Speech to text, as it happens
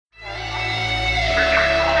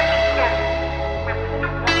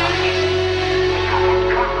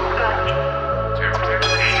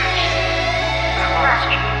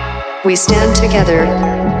We stand together,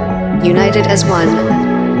 united as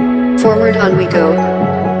one. Forward on we go,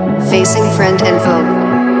 facing friend and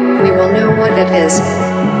foe. We will know what it is.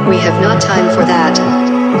 We have not time for that.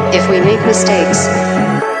 If we make mistakes,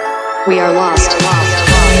 we are lost.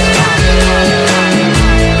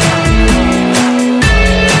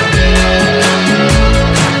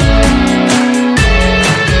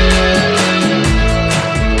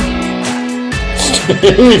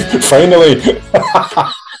 Finally.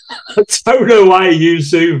 I don't know why I use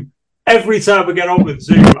Zoom. Every time I get on with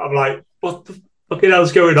Zoom, I'm like, what the fucking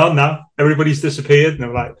hell's going on now? Everybody's disappeared. And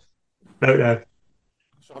I'm like, no. Have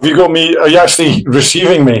you got me? Are you actually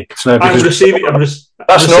receiving me? I'm receiving.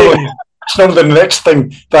 That's normally the next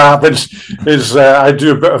thing that happens is I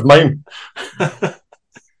do a bit of mine. I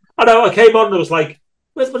know, I came on and I was like,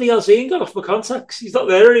 where's bloody else Ian got off my contacts? He's not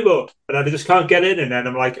there anymore. And I just can't get in. And then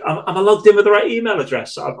I'm like, am I logged in with the right email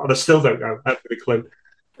address? And I still don't know. I haven't got a clue.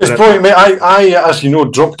 It's brilliant, mate. I, as you know,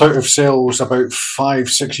 dropped out of sales about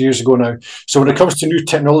 5-6 years ago now. So when it comes to new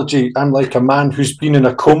technology, I'm like a man who's been in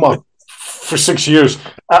a coma for 6 years,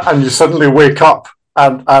 and you suddenly wake up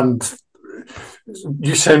and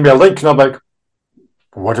you send me a link, and I'm like,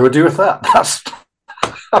 what do I do with that?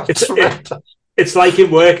 It's like in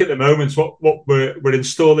work at the moment. What we're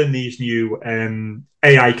installing these new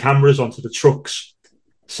AI cameras onto the trucks.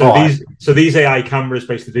 So these AI cameras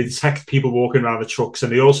basically detect people walking around the trucks, and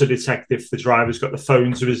they also detect if the driver's got the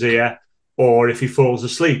phone to his ear or if he falls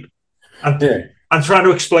asleep. And I'm trying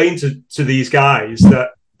to explain to these guys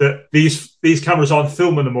that these cameras aren't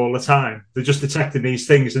filming them all the time. They're just detecting these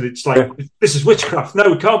things, and it's like, this is witchcraft. No,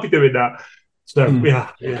 we can't be doing that. So,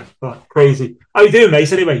 crazy. How you doing,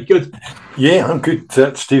 mate? Anyway, good? Yeah, I'm good,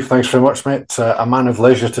 Steve. Thanks very much, mate. A man of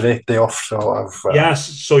leisure today, day off. So I've... Yes,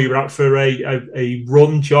 so you were out for a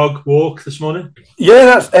run, jog, walk this morning? Yeah,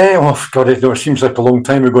 that's... God, it seems like a long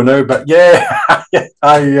time ago now, but yeah,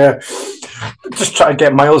 I just try to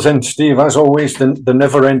get miles in, Steve. As always, the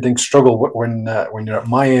never-ending struggle when you're at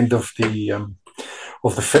my end of the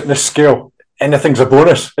fitness scale. Anything's a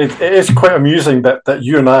bonus. It is quite amusing that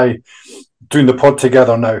you and I doing the pod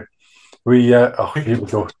together now. Here we go.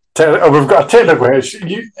 We've got a technical edge.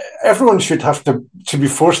 Everyone should have to be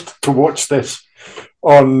forced to watch this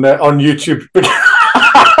on YouTube.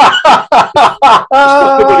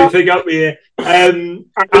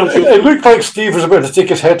 It looked like Steve was about to take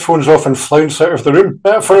his headphones off and flounce out of the room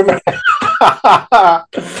for a minute.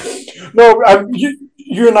 No,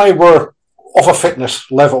 you and I were of a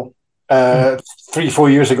fitness level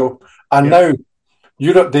 3-4 years ago, and now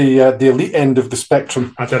you're at the elite end of the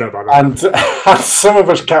spectrum. I don't know about that. And some of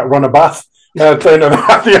us can't run a bath down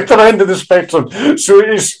at the other end of the spectrum. So it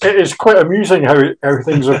is quite amusing how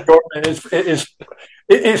things have gone. I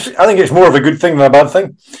think it's more of a good thing than a bad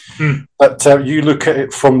thing. But you look at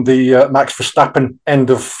it from the Max Verstappen end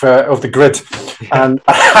of the grid, and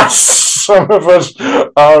some of us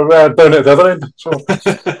are down at the other end. So,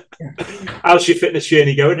 how's your fitness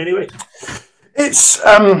journey going anyway? It's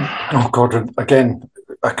again,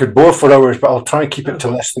 I could bore for hours, but I'll try and keep it to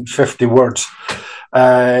less than 50 words.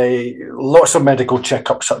 Lots of medical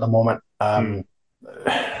checkups at the moment.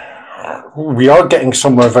 We are getting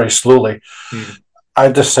somewhere very slowly. I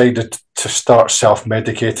decided to start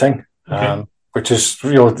self-medicating, which is,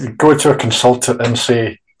 go to a consultant and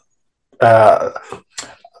say, I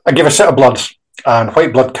give a set of bloods, and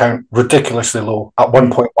white blood count ridiculously low at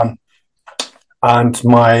 1.1. And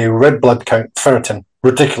my red blood count, ferritin,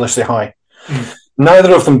 ridiculously high.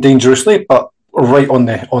 Neither of them dangerously, but right on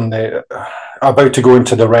the about to go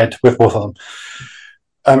into the red with both of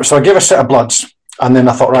them. So I gave a set of bloods, and then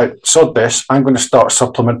I thought, right, sod this, I'm going to start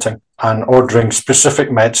supplementing and ordering specific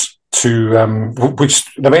meds to which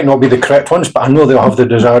they might not be the correct ones, but I know they'll have the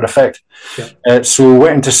desired effect. So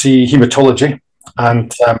went in to see hematology,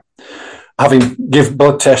 and having give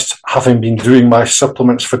blood tests, having been doing my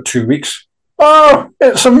supplements for 2 weeks. Oh,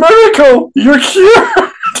 it's a miracle! You're cured!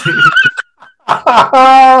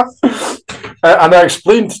 And I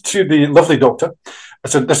explained to the lovely doctor, I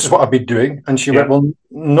said, this is what I've been doing. And she went, well,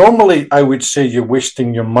 normally I would say you're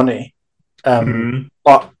wasting your money.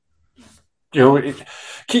 But,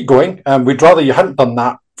 keep going. We'd rather you hadn't done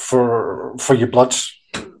that for your bloods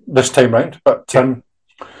this time round. But so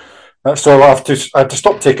I had to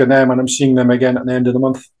stop taking them, and I'm seeing them again at the end of the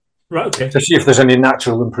month. Right, okay. To see if there's any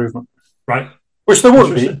natural improvement. Right. Which there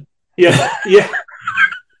won't be. Yeah.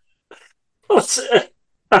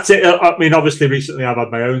 That's it. I mean, obviously, recently I've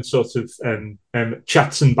had my own sort of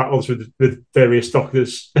chats and battles with various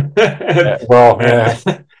doctors. But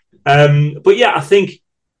yeah, I think,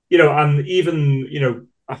 and even,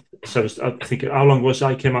 So I think, how long was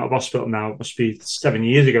I came out of hospital now? It must be 7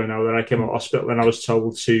 years ago now that I came out of hospital, and I was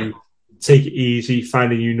told to take it easy,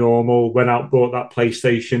 find a new normal, went out, bought that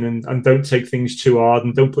PlayStation, and don't take things too hard,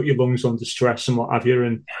 and don't put your lungs under stress and what have you.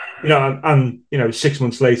 And, and 6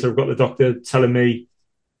 months later, I've got the doctor telling me,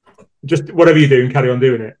 just whatever you're doing, carry on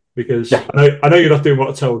doing it, because I know you're not doing what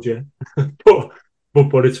I told you,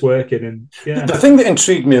 but it's working. And the thing that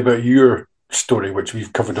intrigued me about your story, which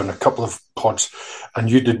we've covered on a couple of pods,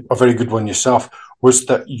 and you did a very good one yourself, was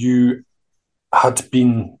that you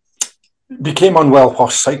became unwell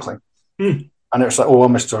whilst cycling. And it's like, oh, well,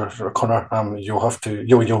 Mr. O'Connor,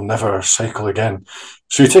 you'll never cycle again.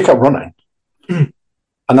 So you take up running, and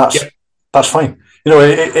that's fine.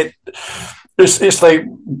 It's like,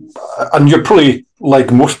 and you're probably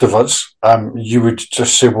like most of us. You would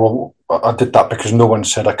just say, well, I did that because no one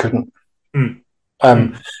said I couldn't.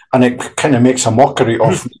 And it kind of makes a mockery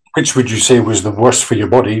of which would you say was the worst for your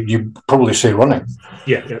body? You probably say running.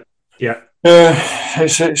 Yeah.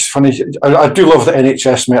 It's funny. I do love the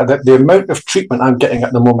NHS, mate. The amount of treatment I'm getting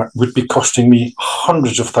at the moment would be costing me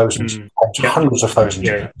hundreds of thousands. Hundreds of thousands.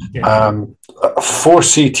 4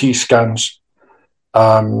 CT scans,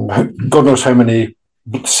 God knows how many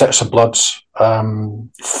sets of bloods,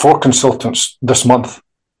 4 consultants this month.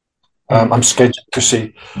 I'm scheduled to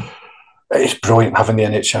see. It's brilliant having the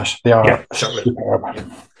NHS. They are superb.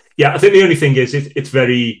 Yeah, I think the only thing is it's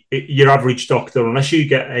very your average doctor, unless you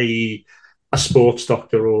get a sports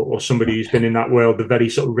doctor or somebody who's been in that world, they're very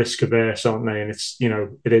sort of risk averse, aren't they? And it's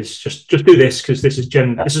it is just do this because this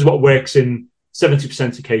is what works in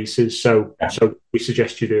 70% of cases. So we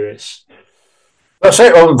suggest you do this. That's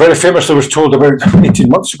it. Well, very famously was told about 18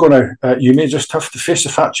 months ago now, you may just have to face the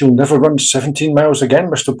fact you'll never run 17 miles again,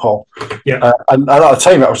 Mr. Paul. Yeah. And at the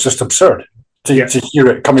time, it was just absurd to hear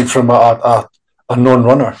it coming from a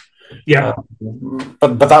non-runner. Yeah.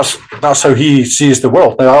 But that's how he sees the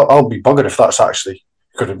world. Now, I'll be buggered if that's actually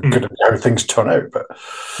could be how things turn out. But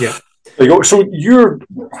yeah. There you go. So do you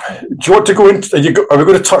want to go into, are we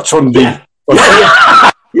going to touch on the...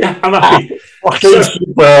 Yeah, I'm happy.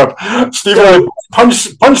 Stephen,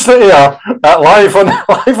 punch the air live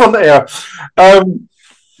on the air.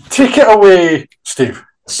 Take it away, Steve.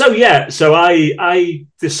 So I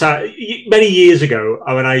decided many years ago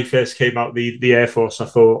when I first came out the Air Force, I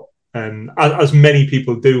thought, as many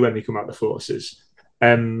people do when they come out the forces,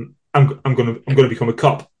 I'm going to become a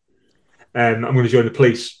cop. I'm going to join the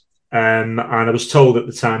police. And I was told at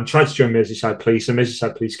the time, tried to join Merseyside Police, and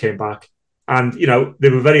Merseyside Police came back. And, they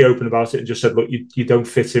were very open about it and just said, look, you don't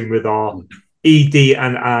fit in with our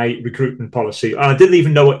ED&I recruitment policy. And I didn't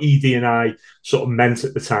even know what ED&I sort of meant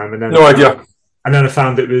at the time. And then no idea. And then I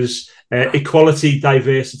found it was equality,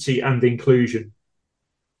 diversity, and inclusion.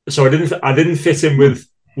 So I didn't fit in with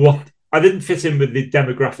the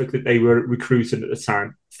demographic that they were recruiting at the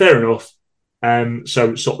time. Fair enough.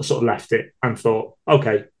 So sort of left it and thought,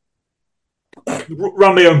 okay,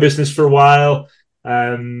 ran my own business for a while.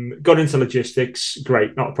 Got into logistics,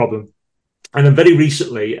 great, not a problem. And then very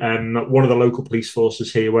recently, one of the local police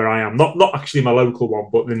forces here where I am, not actually my local one,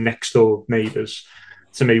 but the next door neighbours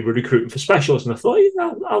to me were recruiting for specialists, and I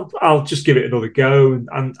thought, I'll just give it another go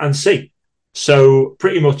and see. So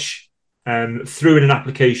pretty much threw in an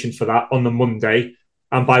application for that on the Monday,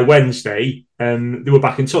 and by Wednesday they were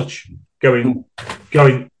back in touch, going,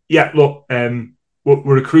 yeah, look, we're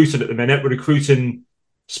recruiting at the minute. We're recruiting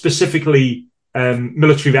specifically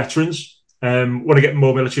military veterans. Want to get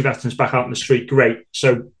more military veterans back out in the street. Great.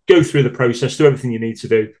 So go through the process, do everything you need to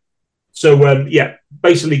do. So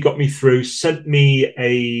basically got me through, sent me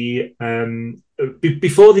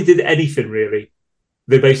before they did anything really,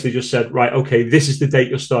 they basically just said, right, okay, this is the date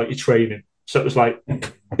you'll start your training. So it was like,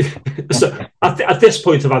 so at this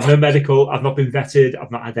point I've had no medical, I've not been vetted,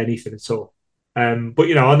 I've not had anything at all. But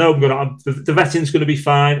I know the vetting's going to be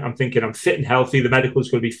fine. I'm thinking I'm fit and healthy. The medical is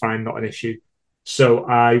going to be fine, not an issue. So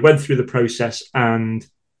I went through the process and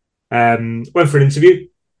went for an interview.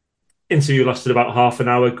 Interview lasted about half an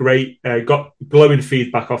hour. Great. Got glowing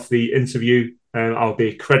feedback off the interview. I'll be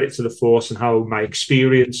a credit to the force and how my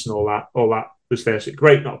experience and all that was there. So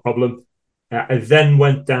great, not a problem. I then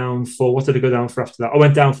went down for, what did I go down for after that? I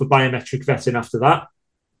went down for biometric vetting after that,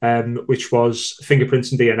 which was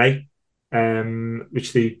fingerprints and DNA,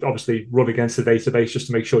 which they obviously run against the database just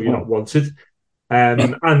to make sure you're not wanted.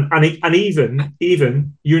 And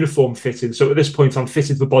even uniform fitting. So at this point, I'm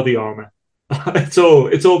fitted for body armor. It's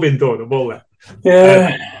all been done. I'm all there.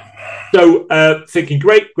 Yeah. So thinking,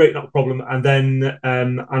 great, not a problem. And then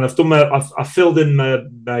and I've filled in my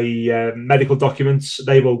medical documents.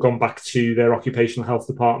 They've all gone back to their occupational health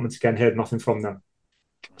department. Again, heard nothing from them.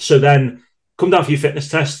 So then come down for your fitness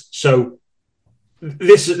test. So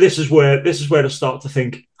this is where I start to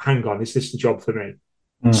think, hang on, is this the job for me?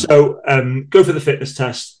 So go for the fitness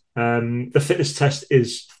test. The fitness test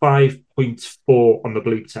is 5.4 on the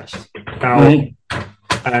bleep test.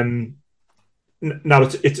 Now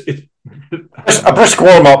it's a brisk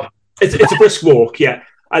warm up. It's a brisk walk, yeah.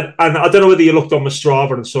 And I don't know whether you looked on my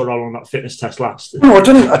Strava and saw how long that fitness test lasted. No, I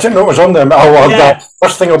didn't know it was on there. That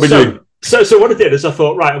first thing I'll be doing. So what I did is I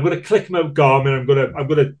thought, right, I'm going to click my Garmin. I'm going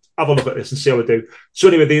to have a look at this and see how I do. So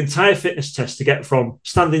anyway, the entire fitness test to get from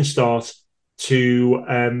standing start to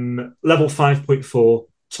level 5.4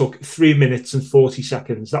 took 3 minutes and 40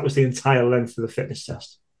 seconds. That was the entire length of the fitness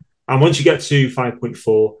test. And once you get to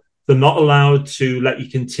 5.4, they're not allowed to let you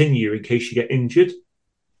continue in case you get injured.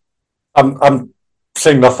 I'm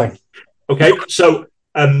saying nothing. Okay, so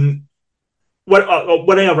when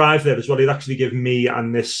I arrived there as well, he'd actually given me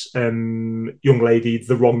and this young lady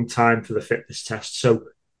the wrong time for the fitness test. So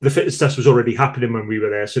the fitness test was already happening when we were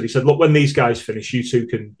there. So they said, look, when these guys finish, you two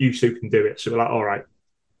can do it. So we're like, all right.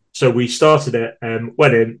 So we started it,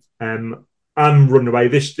 went in. I'm running away.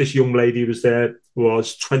 This young lady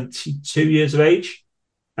was 22 years of age.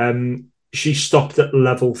 She stopped at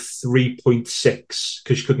level 3.6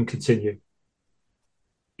 because she couldn't continue.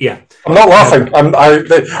 Yeah, I'm not laughing.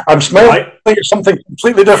 I'm smiling. Right. I think it's something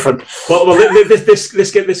completely different. Well,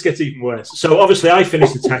 this gets even worse. So obviously, I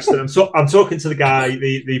finished the test, and I'm talking to the guy,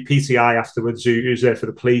 the PTI afterwards, who's there for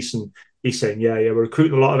the police, and he's saying, "Yeah, we're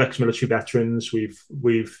recruiting a lot of ex-military veterans.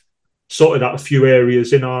 We've sorted out a few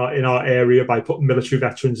areas in our area by putting military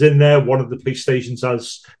veterans in there. One of the police stations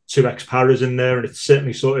has 2 ex-paras in there, and it's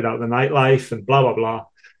certainly sorted out the nightlife and blah blah blah."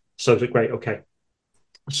 So I was like, "Great, okay."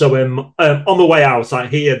 So on the way out, I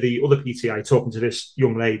hear the other PTI talking to this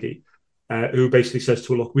young lady who basically says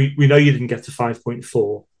to her, look, we know you didn't get to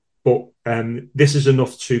 5.4, but this is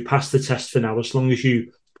enough to pass the test for now, as long as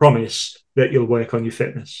you promise that you'll work on your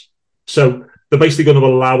fitness. So they're basically going to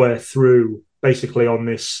allow her through basically on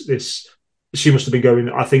this. She must have been going,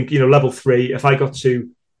 I think, level 3. If I got to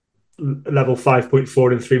level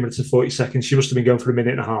 5.4 in 3 minutes and 40 seconds, she must have been going for a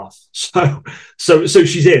minute and a half. So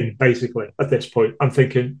she's in basically at this point. I'm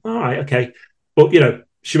thinking, all right, okay, but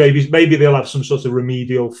she maybe they'll have some sort of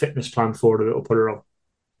remedial fitness plan for her that'll put her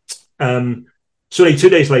on. So 2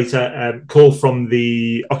 days later, call from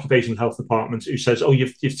the occupational health department who says, "Oh,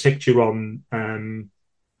 you've ticked you're on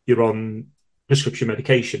prescription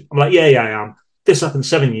medication." I'm like, yeah, I am. This happened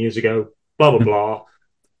 7 years ago. Blah blah blah.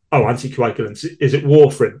 Oh, anticoagulants. Is it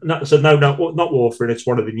warfarin? No, so no, not warfarin. It's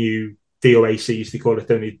one of the new DOACs. They call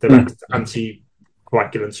it only direct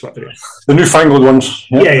anticoagulants. The newfangled ones.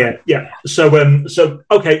 Yeah. So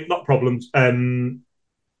okay, not problems.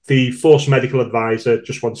 The force medical advisor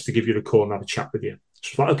just wants to give you a call and have a chat with you.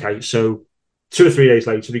 So like, okay, so 2 or 3 days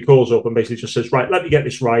later, he calls up and basically just says, right, let me get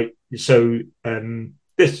this right. So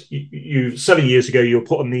you 7 years ago, you were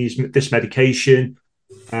put on this medication.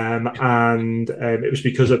 And it was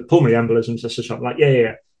because of pulmonary embolisms. So I'm like,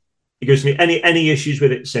 yeah. He goes to me, any issues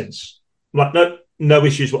with it since? I'm like, no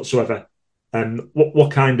issues whatsoever.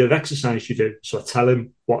 What kind of exercise do you do? So I tell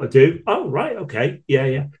him what I do. Oh, right, okay,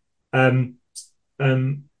 yeah.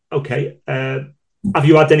 Okay. Have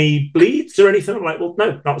you had any bleeds or anything? I'm like, well,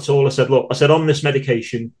 no, that's all. I said, on this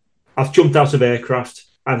medication, I've jumped out of aircraft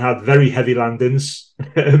and had very heavy landings.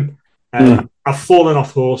 I've fallen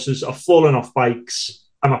off horses. I've fallen off bikes.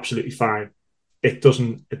 I'm absolutely fine. It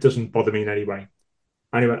doesn't bother me in any way.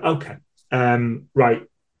 And he went, okay, right.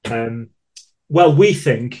 Well, we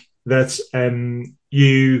think that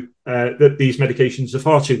that these medications are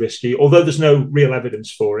far too risky. Although there's no real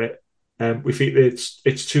evidence for it, we think that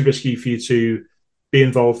it's too risky for you to be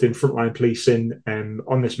involved in frontline policing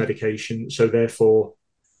on this medication. So therefore,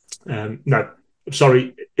 no,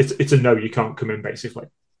 sorry, it's a no. You can't come in, basically.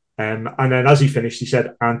 And then as he finished, he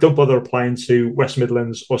said, and don't bother applying to West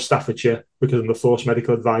Midlands or Staffordshire because I'm the force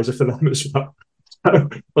medical advisor for them as well. So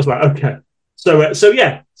I was like, okay. So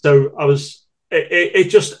I was, it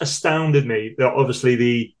just astounded me that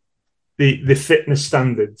obviously the fitness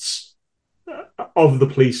standards of the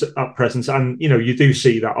police at present, and you do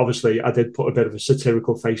see that. Obviously, I did put a bit of a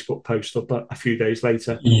satirical Facebook post up a few days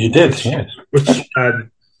later. You did, yes. Which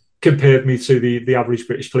compared me to the average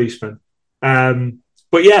British policeman.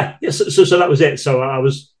 But so that was it. So I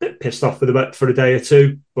was a bit pissed off for a day or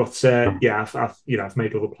two, but I've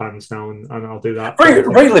made other plans now, and I'll do that.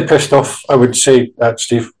 Rightly pissed off, I would say,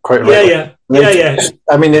 Steve. Quite rightly. Yeah.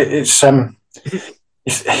 I mean, it's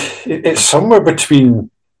somewhere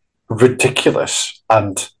between ridiculous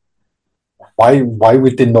and why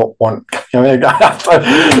would they not want?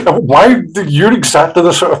 Why? You're exactly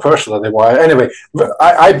the sort of person that they want. Anyway,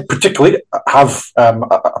 I particularly have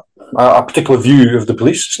a particular view of the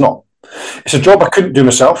police. It's a job I couldn't do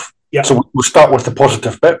myself. Yeah. So we'll start with the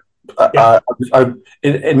positive bit. Yeah.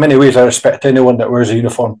 In many ways, I respect anyone that wears a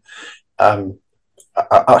uniform.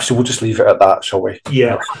 Actually, we'll just leave it at that, shall we?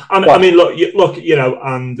 Yeah, I mean, look,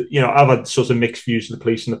 I've had sort of mixed views of the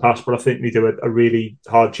police in the past, but I think they do a really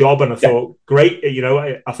hard job, and I thought, great,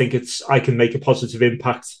 I think I can make a positive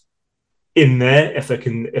impact in there if I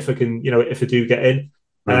do get in.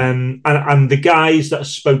 And the guys that I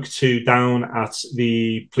spoke to down at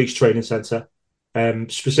the police training centre,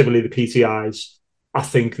 specifically the PTIs, I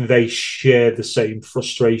think they share the same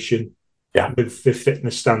frustration with the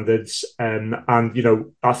fitness standards. And I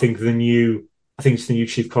think it's the new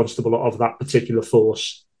chief constable of that particular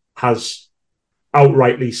force has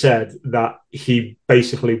outrightly said that he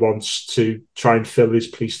basically wants to try and fill his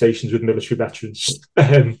police stations with military veterans.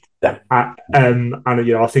 I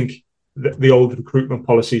think the old recruitment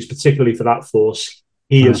policies, particularly for that force,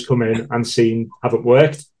 he has come in and seen haven't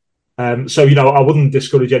worked. So I wouldn't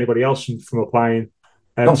discourage anybody else from applying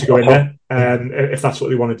to go in there if that's what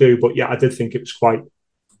they want to do. But I did think it was quite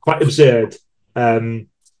absurd.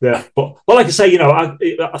 But like I say,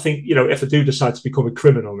 I think if I do decide to become a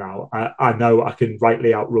criminal now, I know I can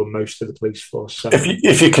rightly outrun most of the police force. So.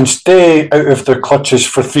 If you can stay out of their clutches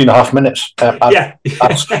for 3.5 minutes,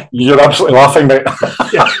 you're absolutely laughing, mate.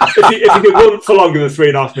 If you can run for longer than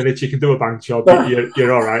 3.5 minutes, you can do a bank job.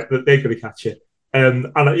 You're all right. They're going to catch you.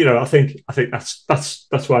 And I think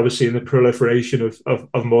that's why we're seeing the proliferation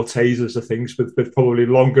of more tasers of things with probably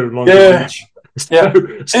longer and longer reach. So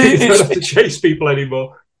you don't have to chase people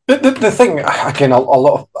anymore. The thing, again,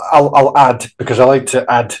 I'll add, because I like to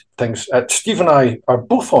add things. Steve and I are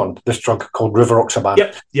both on this drug called rivaroxaban.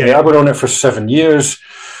 I've been on it for 7 years.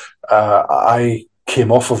 I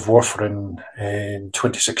came off of warfarin in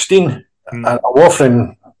 2016. And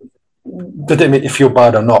warfarin, did it make you feel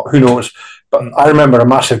bad or not? Who knows? But I remember a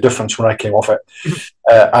massive difference when I came off it.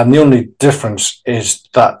 And the only difference is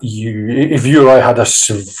that if you or I had a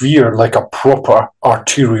severe, like a proper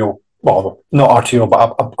arterial, well, not arterial,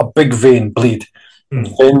 but a big vein bleed,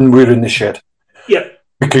 then we're in the shit. Yeah.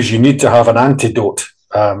 Because you need to have an antidote,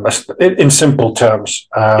 in simple terms.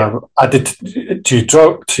 Added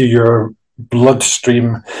to your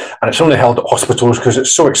bloodstream, and it's only held at hospitals because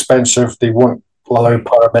it's so expensive, they won't allow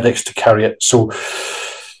paramedics to carry it. So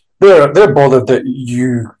they're bothered that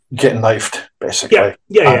you get knifed, basically.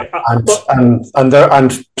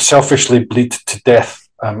 And selfishly bleed to death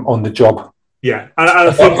on the job. Yeah, and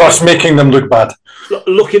I think that's making them look bad.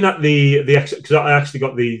 Looking at the because I actually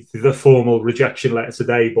got the formal rejection letter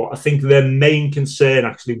today, but I think their main concern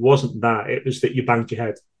actually wasn't that; it was that you banged your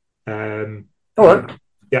head. All right.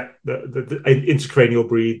 Yeah, the intracranial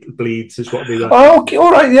bleeds is what they were. Oh, okay,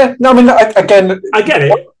 all right, yeah. No, I mean, I get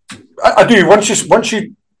it. I do. Once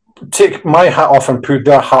you take my hat off and put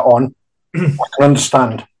their hat on, I can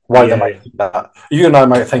understand why they might think that. You and I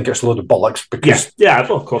might think it's a load of bollocks because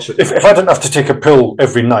well, of course. If I didn't have to take a pill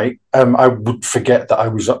every night, I would forget that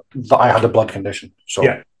I had a blood condition. So me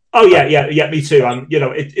too. And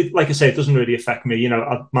it like I say, it doesn't really affect me.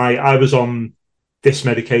 I was on this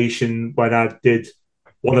medication when I did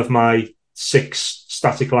one of my 6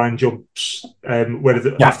 static line jumps,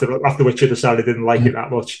 after which I decided I didn't like it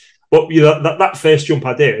that much. But that first jump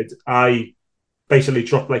I did, I basically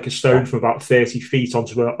dropped like a stone from about 30 feet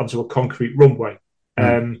onto a concrete runway,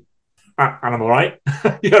 and I'm all right.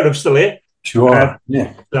 I'm still here. Sure.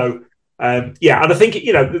 So and I think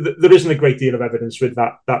there isn't a great deal of evidence with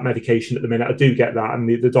that medication at the minute. I do get that, and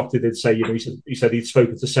the doctor did say, he said he'd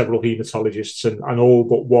spoken to several haematologists, and all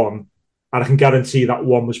but one. And I can guarantee that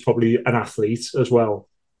one was probably an athlete as well.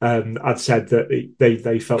 I'd said that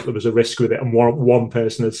they felt there was a risk with it, and one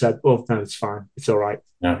person had said, "Oh no, it's fine, it's all right."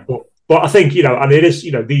 Yeah. But I think and it is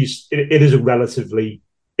it is a relatively,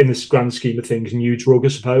 in this grand scheme of things, new drug, I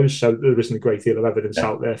suppose. So there isn't a great deal of evidence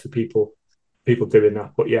out there for people doing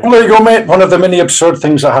that. But well, there you go, mate. One of the many absurd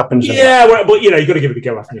things that happens. But you got to give it a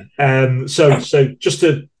go, haven't you? So just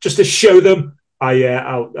to show them,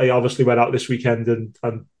 I obviously went out this weekend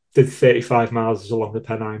and did 35 miles along the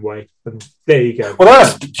Pennine Way, and there you go.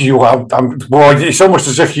 Well, it's almost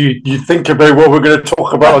as if you think about what we're going to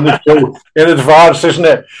talk about on the show in advance, isn't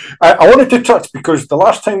it? I wanted to touch, because the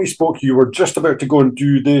last time we spoke, you were just about to go and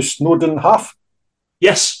do the Snowdon half.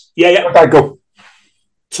 Yes, yeah. Okay, go.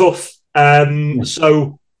 Tough.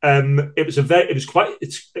 So it was quite.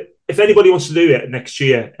 If anybody wants to do it next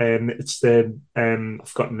year, it's the I've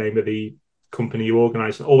forgotten the name of the company you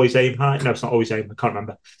organised. Always Aim High. No, it's not Always Aim. I can't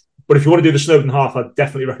remember. But if you want to do the Snowdon Half, I'd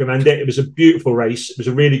definitely recommend it. It was a beautiful race. It was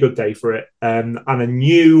a really good day for it. And I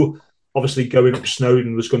knew, obviously, going up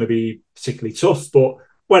Snowdon was going to be particularly tough, but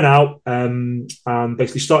went out and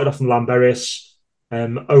basically started off from Llanberis,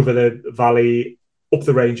 over the valley, up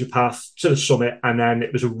the Ranger path to the summit, and then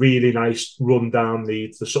it was a really nice run down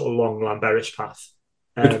the sort of long Llanberis path.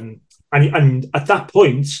 And at that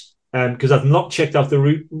point, because I've not checked out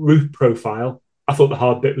the route profile, I thought the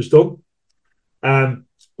hard bit was done.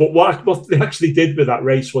 But what they actually did with that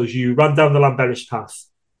race was you ran down the Llanberis path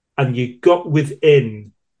and you got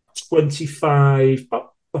within 25,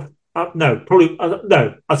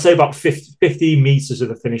 I'd say about 50 meters of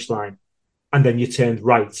the finish line. And then you turned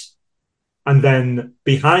right. And then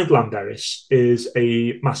behind Llanberis is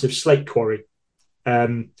a massive slate quarry.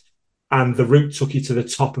 And the route took you to the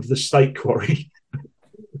top of the slate quarry.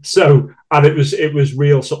 And it was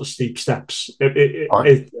real sort of steep steps.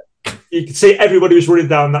 You could see everybody was running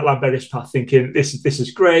down that Llanberis path thinking, this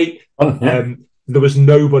is great. There was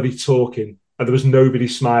nobody talking and there was nobody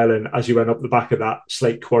smiling as you went up the back of that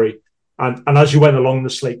slate quarry. And as you went along the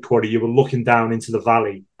slate quarry, you were looking down into the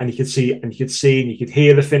valley and you could see and you could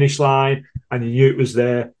hear the finish line and you knew it was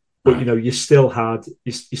there. But, you still had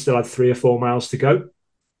 3 or 4 miles to go.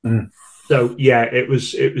 So yeah, it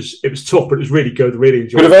was tough, but it was really good. Really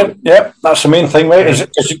enjoyed it. Good event. Yeah, that's the main thing, mate. Is it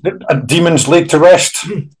a Demons laid to rest?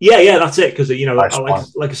 Yeah, that's it. Because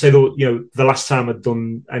like I say, the last time I'd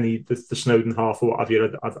done the Snowdon Half or what have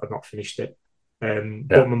you, I'd not finished it.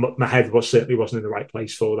 But my head certainly wasn't in the right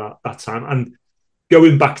place for that time. And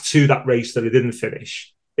going back to that race that I didn't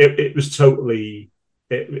finish, it was totally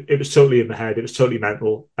in my head. It was totally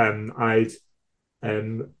mental. Like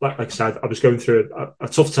I said, I was going through a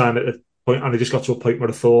tough time at the point, and I just got to a point where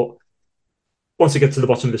I thought, once I get to the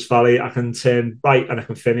bottom of this valley, I can turn right and I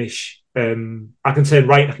can finish. I can turn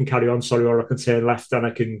right and I can carry on, or I can turn left and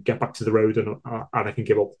I can get back to the road and I can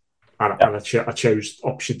give up. And I chose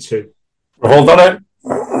option 2. We've all done it.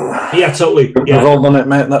 Yeah, totally. We've all done it,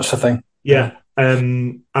 mate. That's the thing. Yeah.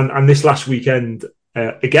 And this last weekend,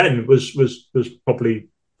 again, was probably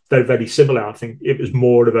very, very similar. I think it was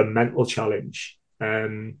more of a mental challenge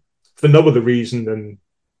for no other reason than,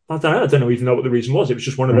 I don't even know what the reason was. It was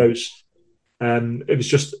just one of those, it was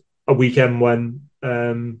just a weekend when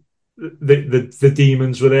the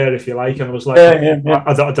demons were there, if you like, and I was like, I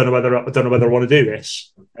don't know whether I want to do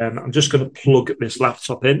this. I'm just going to plug this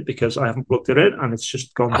laptop in because I haven't plugged it in and it's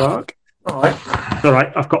just gone dark. All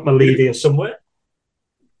right. I've got my lead here somewhere.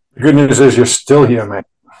 The good news is you're still here, mate.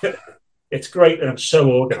 It's great that I'm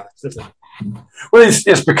so organised, isn't it? Well,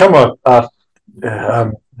 it's become a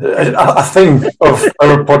thing of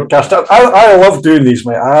our podcast. I love doing these,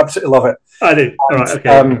 mate. I absolutely love it. I do. All right,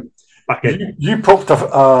 okay. Back in. You popped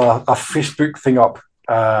a Facebook thing up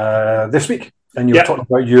this week, and you were talking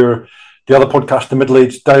about the other podcast, the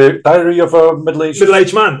Middle-Aged Diary of a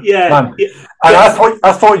Middle-Aged Man. Yeah. Man. And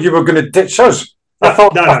I thought you were going to ditch us. I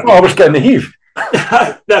thought I was getting the heave.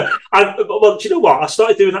 Well, do you know what? I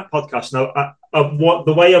started doing that podcast now.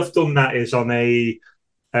 The way I've done that is on a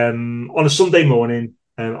Sunday morning.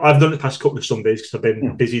 I've done it the past couple of Sundays because I've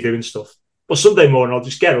been busy doing stuff. But Sunday morning, I'll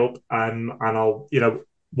just get up and I'll,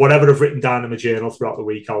 whatever I've written down in my journal throughout the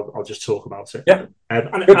week, I'll just talk about it. Yeah. And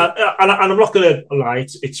I'm not going to lie,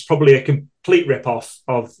 it's probably a complete rip-off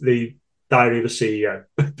of the Diary of a CEO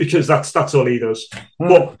because that's all he does.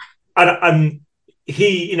 But and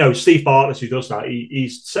he, Steve Bartlett, who does that, he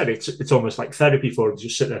said it's almost like therapy for him to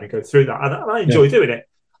just sit there and go through that. And I enjoy doing it.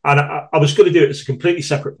 And I was going to do it as a completely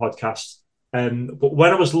separate podcast. But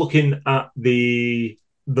when I was looking at the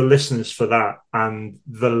listeners for that and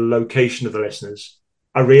the location of the listeners,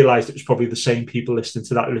 I realised it was probably the same people listening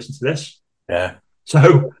to that who listened to this. Yeah.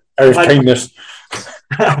 So there's kindness.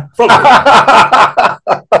 But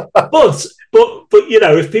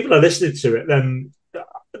if people are listening to it, then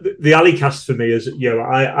the Alleycast for me is,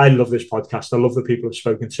 I love this podcast. I love the people who've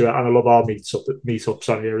spoken to it, and I love our meetups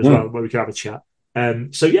on here as well, where we can have a chat.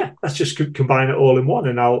 Let's just combine it all in one,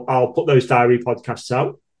 and I'll put those diary podcasts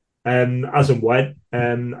out as and when.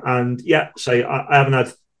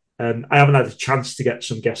 I haven't had a chance to get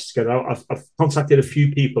some guests together. I've contacted a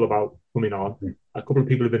few people about coming on. A couple of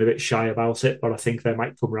people have been a bit shy about it, but I think they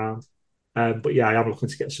might come round. I am looking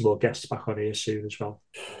to get some more guests back on here soon as well.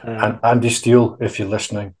 And Andy Steele, if you're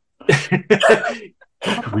listening,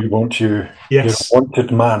 we want you. Yes. You're a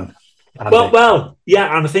wanted man. Andy. Well,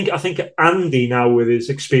 yeah, and I think Andy now with his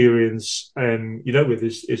experience, with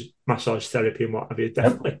his massage therapy and what have you,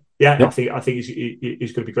 definitely. Yep. I think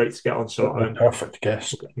he's going to be great to get on. So perfect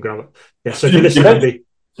guest. So if you listen, Andy.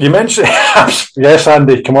 You mentioned yes,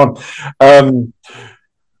 Andy, come on.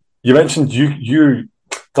 You mentioned you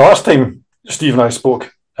the last time Steve and I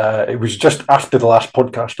spoke, it was just after the last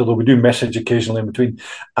podcast, although we do message occasionally in between.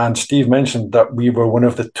 And Steve mentioned that we were one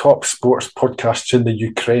of the top sports podcasts in the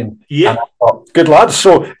Ukraine. Yeah. And I thought, good lads.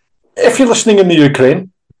 So if you're listening in the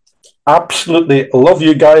Ukraine, absolutely love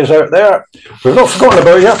you guys out there. We've not forgotten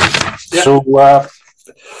about you. Yeah. So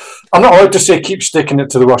I'm not allowed to say keep sticking it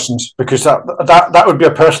to the Russians, because that would be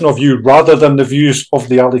a personal view rather than the views of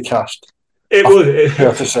the Alleycast. It would.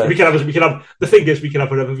 We can have. The thing is, we can have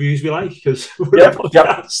whatever views we like, because we're a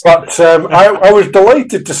podcast. But I was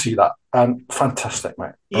delighted to see that, and fantastic,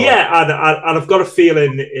 mate. Yeah, and I've got a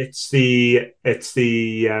feeling it's the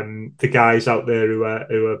guys out there who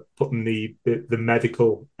are putting the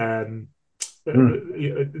medical the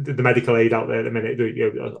medical aid out there at the minute.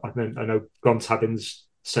 I know Grant Habbins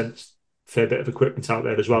sent a fair bit of equipment out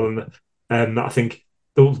there as well, and I think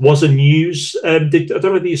there was a news. I don't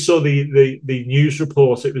know if you saw the news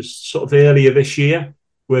report. It was sort of earlier this year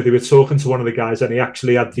where they were talking to one of the guys, and he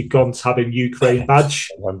actually had the Gont Habbin Ukraine badge.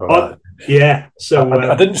 I remember that. Yeah, so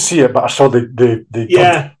I didn't see it, but I saw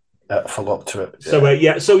the follow up to it.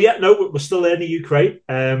 Yeah. So we're still in the Ukraine.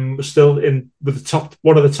 We're still in with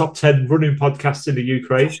one of the top 10 running podcasts in the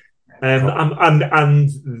Ukraine. And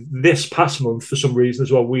this past month, for some reason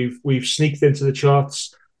as well, we've sneaked into the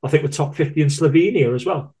charts. I think we're top 50 in Slovenia as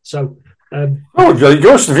well. So, there you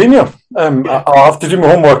go, Slovenia. I'll have to do my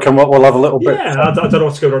homework, and we'll have a little bit. Yeah, I don't know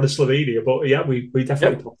what's going on in Slovenia, but yeah, we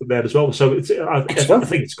definitely popped up there as well. So I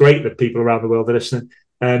think it's great that people around the world are listening.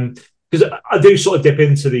 Because I do sort of dip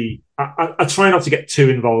into I try not to get too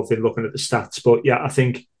involved in looking at the stats, but yeah, I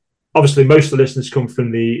think obviously most of the listeners come from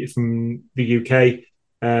the UK.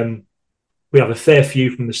 We have a fair few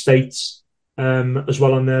from the States as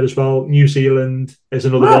well on there as well. New Zealand is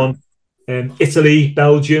another one. Italy,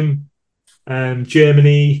 Belgium,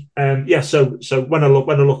 Germany. So when I look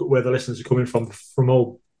at where the listeners are coming from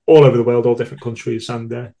all over the world, all different countries,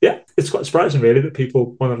 and it's quite surprising really that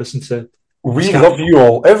people want to listen to. We love you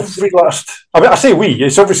all. Every last. I mean, I say we.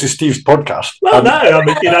 It's obviously Steve's podcast. Well, no, I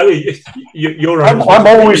mean, you're. I'm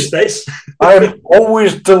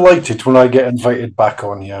always delighted when I get invited back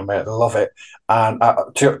on here, mate. I love it. And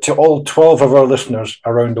to all 12 of our listeners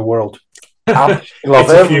around the world, I love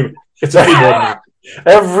it's a few more than that.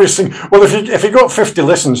 Every single. Well, if you got 50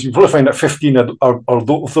 listens, you probably find that 15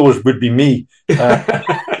 of those would be me.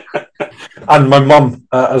 And my mum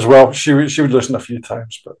as well. She would listen a few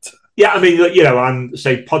times, but. Yeah, I mean, and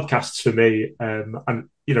say podcasts for me, and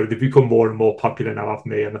they've become more and more popular now, haven't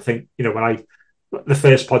they? And I think the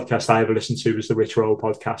first podcast I ever listened to was the Rich Roll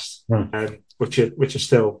podcast, which I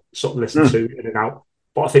still sort of listen to in and out.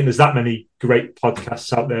 But I think there's that many great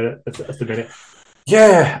podcasts out there at the minute.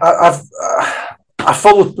 Yeah, I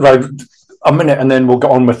followed a minute, and then we'll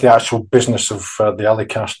get on with the actual business of the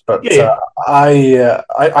Alleycast. But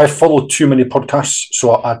I follow too many podcasts,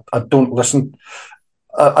 so I don't listen.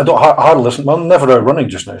 I don't hardly listen. Well, I'm never out running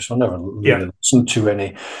just now, so I never really listen to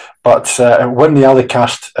any. But when the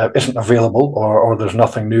Alleycast isn't available, or there's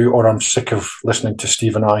nothing new, or I'm sick of listening to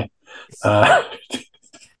Steve and I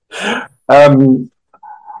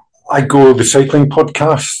go the cycling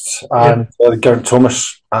podcasts and Geraint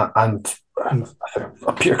Thomas and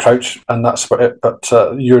Peter Crouch, and that's about it. But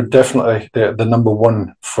you're definitely the number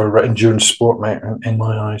one for endurance sport, mate, in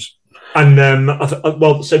my eyes. And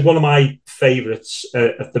so one of my favourites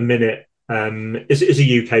at the minute is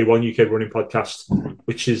a UK running podcast,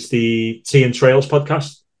 which is the Tea and Trails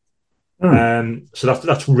podcast. So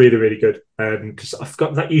that's really, really good, because I've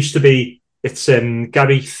got that used to be. It's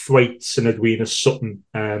Gary Thwaites and Edwina Sutton,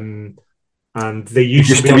 and they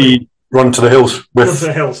used to be Run to the Hills with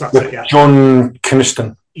John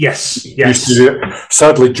Kynaston. Yes.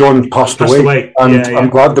 Sadly, John passed away, and I'm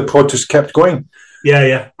glad the pod has kept going.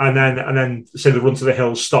 Yeah, and then say the Run to the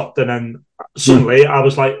Hills stopped, and then suddenly I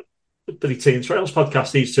was like, "Bloody Tea and Trails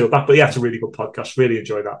podcast, these two are back." But yeah, it's a really good podcast. Really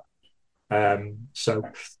enjoy that. So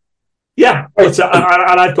yeah,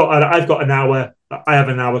 and I've got an hour. I have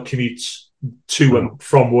an hour commute to and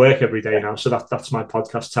from work every day now, so that's my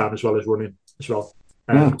podcast time as well as running as well.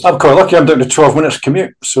 I'm quite lucky. I'm down to 12 minutes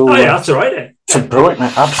commute. So that's all right. Then. It's brilliant,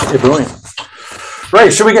 mate. Absolutely brilliant.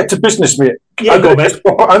 Right, shall we get to business, mate? Yeah, I'm going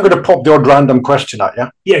to pop the odd random question at you.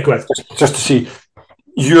 Yeah, go ahead. Just to see.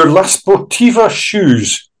 Your La Sportiva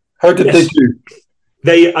shoes, how did they do?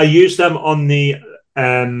 I used them on the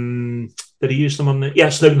Snowdon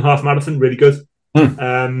Half Marathon, really good.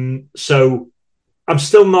 So I'm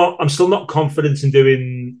still not confident in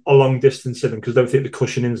doing a long distance in them because I don't think the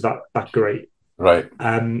cushioning's that great. Right.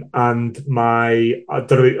 And I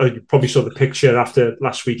don't know, you probably saw the picture after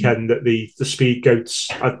last weekend that the speed goats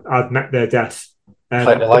had met their death.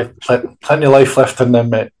 Plenty of life left in them,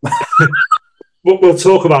 mate. We'll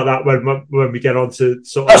talk about that when we get on to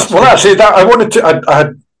sort of. I wanted to. I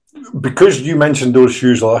had, because you mentioned those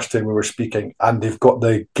shoes the last time we were speaking, and they've got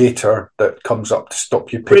the gator that comes up to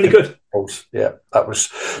stop you picking. Really good. Balls. Yeah, that was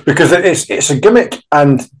because it's a gimmick,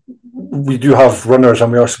 and we do have runners,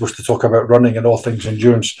 and we are supposed to talk about running and all things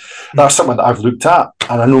endurance. That's something that I've looked at,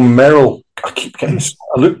 and I know Merrell.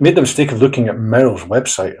 Made the mistake of looking at Merrell's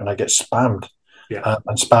website, and I get spammed.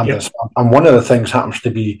 And spammed and spammed. And one of the things happens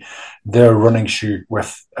to be their running shoe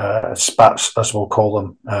with spats, as we'll call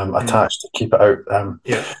them, attached to keep it out.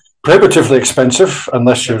 Prohibitively expensive,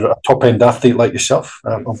 unless you're a top-end athlete like yourself,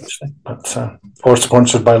 obviously. But, or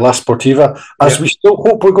sponsored by La Sportiva, as we still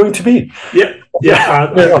hope we're going to be. I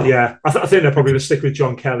think they're probably going to stick with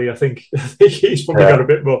John Kelly. I think he's probably got a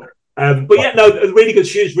bit more. Really good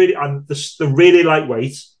shoes, really, and they're really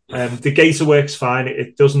lightweight. The gator works fine.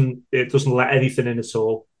 It doesn't let anything in at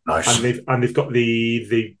all. Nice. And they've got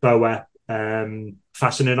the BOA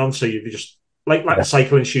fastening on, so you just like the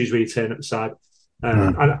cycling shoes where you turn at the side,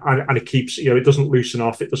 and it keeps, it doesn't loosen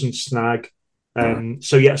off, it doesn't snag.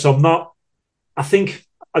 So I'm not.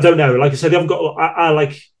 I don't know. Like I said, they haven't got. I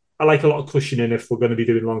like a lot of cushioning if we're going to be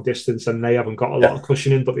doing long distance, and they haven't got a lot of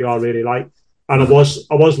cushioning, but they are really light. And I was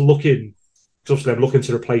looking. Obviously, I'm looking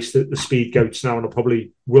to replace the Speed Goats now, and I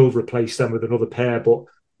probably will replace them with another pair. But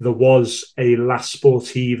there was a La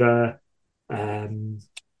Sportiva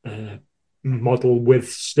model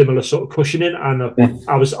with similar sort of cushioning, and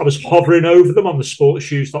I was hovering over them on the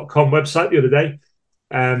sportshoes.com website the other day.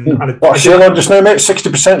 Sale on just now, mate?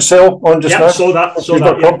 60% sale on just now? Yeah, saw that.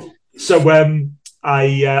 Yeah. So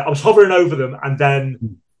I was hovering over them, and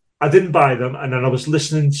then I didn't buy them, and then I was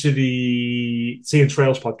listening to the Sea and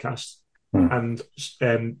Trails podcast. And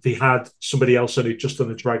they had somebody else on who'd just done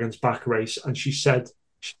the Dragon's Back race, and she said,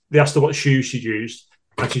 they asked her what shoes she'd used,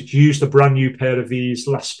 and she'd used a brand new pair of these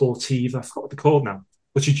La Sportiva, I forgot what they're called now,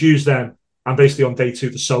 but she'd used them, and basically on day 2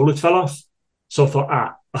 the sole had fell off. So I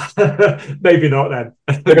thought, maybe not then.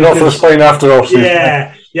 Maybe not for the spine after all.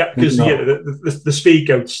 Because the Speed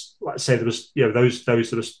Goats, let's say there was, those there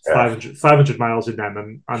was 500 miles in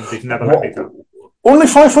them, and they've never let me down. Only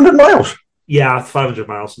 500 miles? Yeah, 500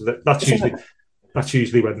 miles. That's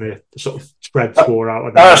usually when the sort of spreads wore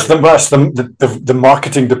out. That's the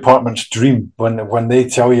marketing department's dream when they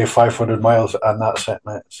tell you 500 miles and that's it,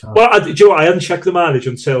 mate. So. Well, do you know what? I hadn't checked the mileage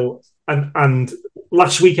until and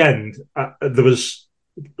last weekend there was.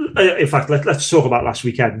 In fact, let's talk about last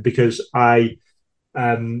weekend, because I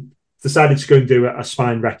decided to go and do a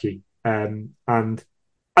spine recce, and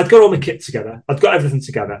I'd got all my kit together. I'd got everything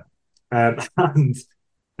together, and.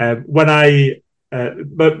 When there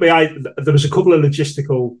was a couple of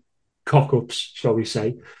logistical cock-ups, shall we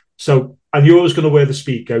say. So I knew I was going to wear the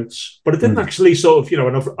Speed Goats, but I didn't actually sort of,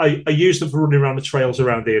 and I used them for running around the trails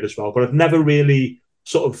around here as well, but I've never really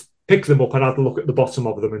sort of picked them up and had a look at the bottom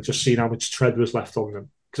of them and just seen how much tread was left on them,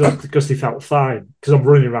 because they felt fine, because I'm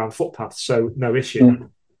running around footpaths, so no issue.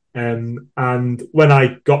 And when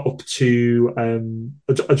I got up to,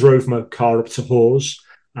 I drove my car up to Hawes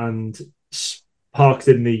and parked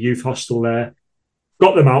in the youth hostel there,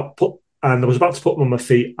 got them out, and I was about to put them on my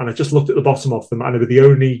feet, and I just looked at the bottom of them, and they were the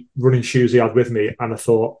only running shoes he had with me, and I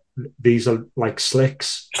thought, these are like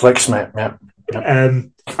slicks. Slicks, mate, yeah.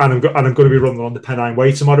 And I'm going to be running on the Pennine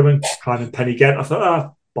Way tomorrow and climbing Penny Ghent. I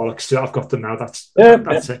thought, bollocks, I've got them now. That's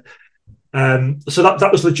it. So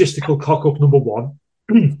that was logistical cock-up number 1.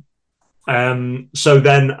 So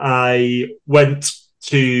then I went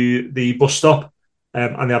to the bus stop,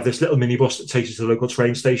 and they have this little minibus that takes you to the local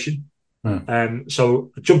train station.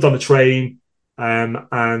 So I jumped on the train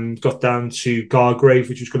and got down to Gargrave,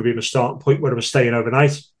 which was going to be my starting point where I was staying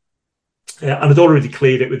overnight. And I'd already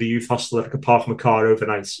cleared it with the youth hostel that I could park my car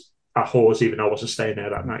overnight at Hawes, even though I wasn't staying there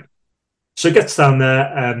that night. So it gets down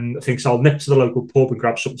there, I think, so I'll nip to the local pub and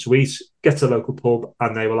grab something to eat, get to the local pub,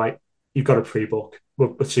 and they were like, you've got a pre-book.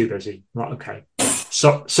 We're too busy. I'm like, okay.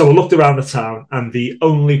 So I looked around the town, and the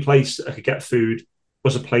only place that I could get food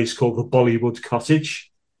was a place called the Bollywood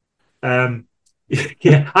Cottage. And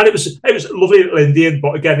it was a lovely little Indian,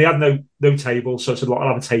 but again, they had no table, so I said, I'll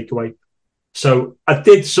have a takeaway. So I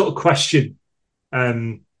did sort of question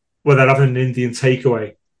whether having an Indian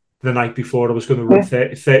takeaway the night before I was going to run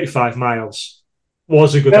 35 miles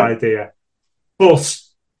was a good idea. But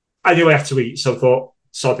I knew I had to eat, so I thought,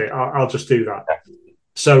 sod it, I'll just do that.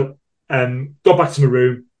 So got back to my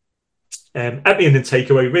room, ate me Indian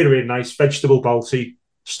takeaway, really, really nice, vegetable balti,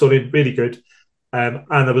 stunning, really good. And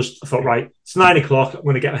I thought, right, it's 9 o'clock, I'm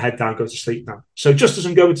going to get my head down, go to sleep now. So just as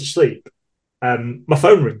I'm going to sleep, my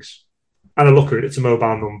phone rings. And I look at it, it's a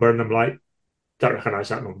mobile number, and I'm like, don't recognise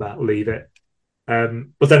that number, leave it.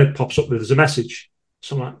 But then it pops up that there's a message.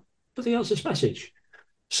 So I'm like, what the hell's this message?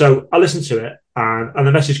 So I listen to it, and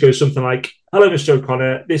the message goes something like, "Hello, Mr.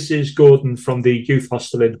 O'Connor. This is Gordon from the youth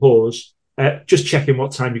hostel in Hawes. Just checking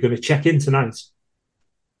what time you're going to check in tonight."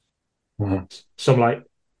 Mm-hmm. So I'm like,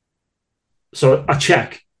 so I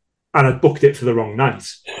check, and I booked it for the wrong night.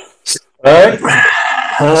 So I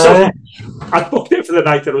booked it for the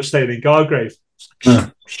night that I was staying in Gargrave.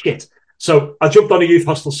 Shit. So I jumped on a youth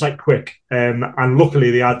hostel site quick, and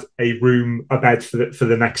luckily they had a bed for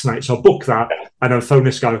the next night. So I booked that, and I phoned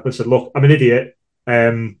this guy up and said, "Look, I'm an idiot.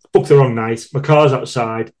 Booked the wrong night. My car's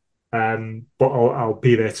outside, but I'll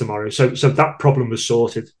be there tomorrow." So that problem was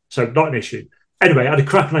sorted. So not an issue. Anyway, I had a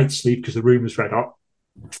crap night's sleep because the room was red hot.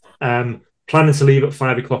 Planning to leave at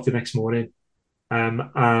 5 o'clock the next morning, and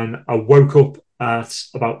I woke up at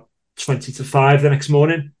about 20 to 5 the next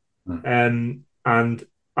morning, and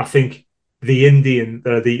I think the Indian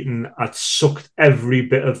that I'd eaten had sucked every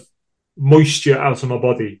bit of moisture out of my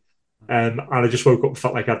body, and I just woke up and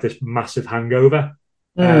felt like I had this massive hangover.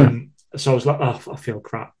 So I was like, "Oh, I feel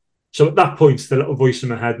crap." So at that point, the little voice in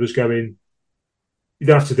my head was going, "You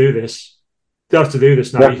don't have to do this. You don't have to do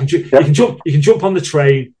this now. You can jump on the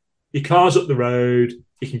train. Your car's up the road.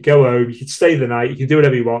 You can go home. You can stay the night. You can do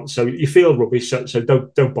whatever you want. So you feel rubbish. So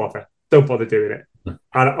don't bother. Don't bother doing it." And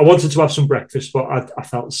I wanted to have some breakfast, but I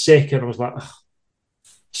felt sick, and I was like, ugh.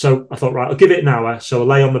 So I thought, right, I'll give it an hour. So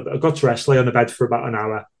I got dressed, lay on the bed for about an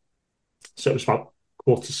hour. So it was about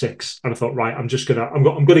 5:45, and I thought, right, I'm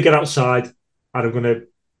gonna get outside, and I'm gonna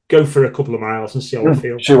go for a couple of miles and see how I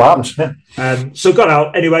feel. See what happens. Yeah. So got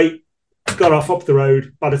out anyway. Got off up the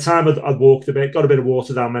road. By the time I'd walked a bit, got a bit of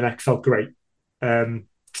water down my neck, felt great.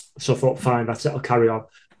 So I thought, fine, that's it, I'll carry on.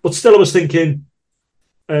 But still, I was thinking,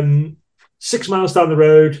 6 miles down the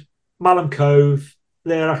road, Malham Cove,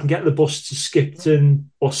 there I can get the bus to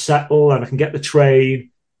Skipton or Settle, and I can get the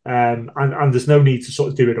train, and there's no need to sort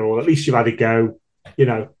of do it all. At least you've had a go, you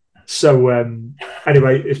know. So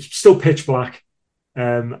anyway, it's still pitch black.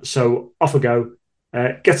 So off I go.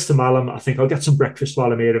 Gets to Malham. I think I'll get some breakfast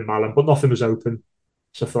while I'm here in Malham, but nothing was open.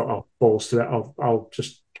 So I thought, oh, balls to it. I'll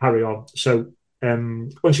just carry on. So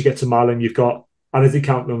once you get to Malham, you've got, and I did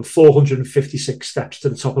count them, 456 steps to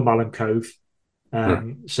the top of Malham Cove.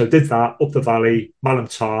 So did that, up the valley, Malham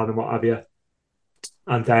Tarn and what have you.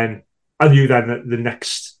 And then I knew then that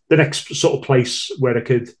the next sort of place where I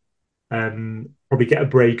could probably get a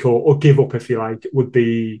break or give up, if you like, would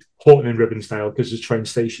be Horton in Ribbonsdale, because there's a train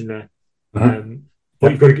station there.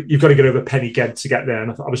 But you've got to get over Pen y Ghent to get there,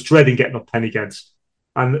 and I was dreading getting up Pen y Ghent.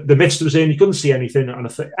 And the mist was in, you couldn't see anything, and I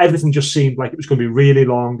thought everything just seemed like it was going to be really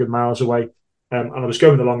long and miles away. And I was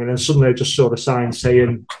going along, and then suddenly I just saw a sign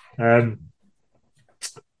saying,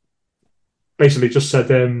 basically just said,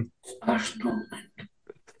 you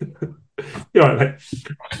know what I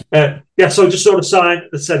mean? Yeah, so I just saw a sign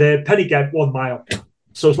that said Pen y Ghent 1 mile.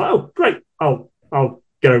 So I was like, oh, great, I'll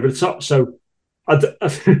get over the top. So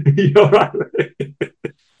you're right.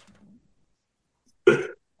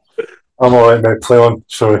 I'm all right, mate. Play on.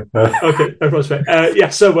 Sorry. Okay, everyone's fair. Yeah.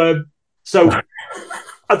 So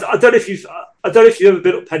I don't know if you've ever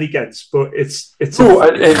been up Pen y Ghent, but it's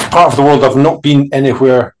part of the world I've not been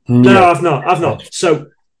anywhere near. No, I've not.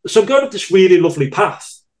 So I'm going up this really lovely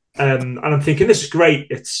path, and I'm thinking this is great.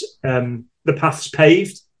 It's the path's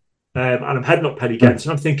paved, and I'm heading up Pen y Ghent,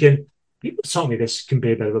 and I'm thinking, people tell me this can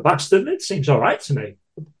be a bit of a bastard, and it seems all right to me.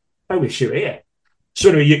 I wish you were here. So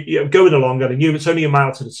anyway, you're going along, and I knew it's only a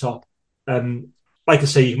mile to the top. Like I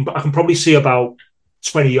say, I can probably see about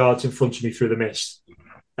 20 yards in front of me through the mist.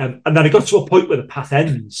 And then I got to a point where the path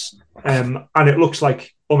ends, and it looks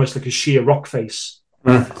like almost like a sheer rock face.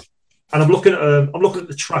 And I'm looking at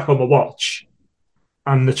the track on my watch,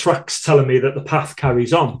 and the track's telling me that the path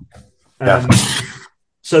carries on.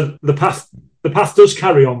 So the path does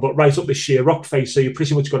carry on, but right up this sheer rock face, so you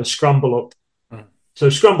pretty much got to scramble up. So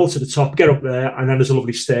scramble to the top, get up there, and then there's a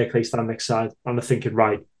lovely staircase down the next side. And I'm thinking,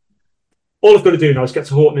 right, all I've got to do now is get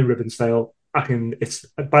to Horton in Ribbonsdale.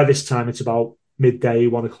 By this time it's about midday,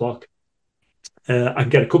 1 o'clock. I can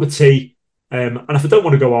get a cup of tea, and if I don't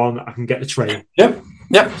want to go on, I can get the train. Yep.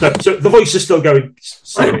 So the voice is still going.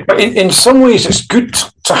 But in some ways, it's good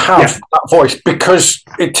to have that voice, because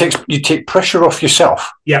you take pressure off yourself.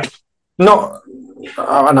 Yeah.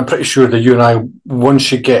 And I'm pretty sure that you and I,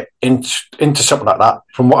 once you get into something like that,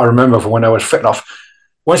 from what I remember from when I was fit enough,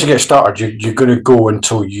 once you get started, you're going to go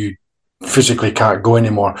until you physically can't go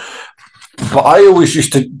anymore. But I always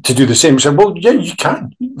used to do the same. So, well, yeah, you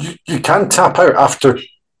can. You can tap out after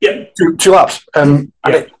two laps. And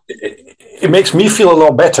it makes me feel a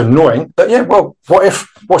lot better knowing that,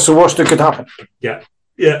 what's the worst that could happen? Yeah.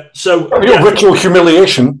 Yeah. So ritual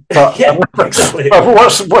humiliation. But, exactly.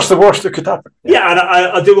 What's the worst that could happen? Yeah, and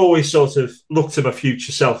I do always sort of look to my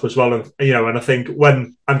future self as well, and and I think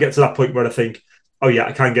when I'm getting to that point where I think, oh yeah,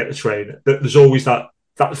 I can get the train. There's always that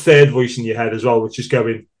third voice in your head as well, which is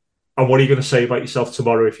going, and what are you going to say about yourself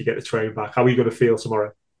tomorrow if you get the train back? How are you going to feel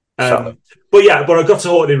tomorrow? But I got to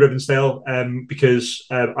Horton in Ribensdale because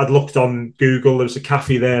I'd looked on Google. There was a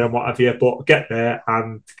cafe there and what have you, but I get there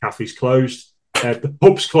and the cafe's closed. The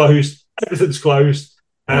pub's closed, everything's closed.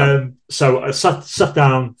 So I sat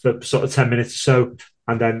down for sort of 10 minutes or so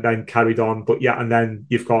and then carried on. But and then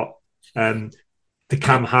you've got the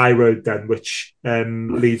Cam High Road then, which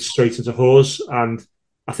leads straight into Hawes. And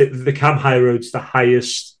I think the Cam High Road's the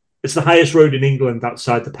highest road in England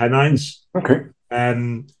outside the Pennines. Okay.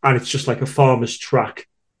 And it's just like a farmer's track.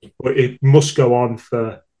 But it must go on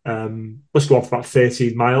for about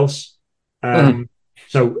 13 miles.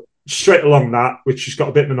 So straight along that, which just got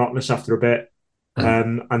a bit monotonous after a bit.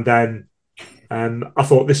 And then I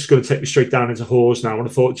thought this is going to take me straight down into Hawes now. And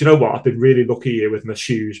I thought, do you know what? I've been really lucky here with my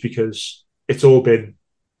shoes because it's all been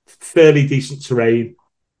fairly decent terrain,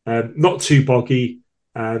 not too boggy.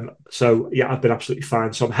 So I've been absolutely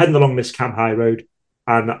fine. So I'm heading along this Cam High Road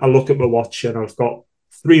and I look at my watch and I've got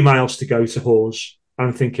 3 miles to go to Hawes. And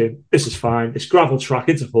I'm thinking, this is fine. This gravel track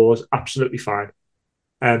into Hawes, absolutely fine.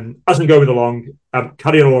 As I'm going along, I'm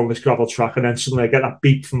carrying along this gravel track, and then suddenly I get that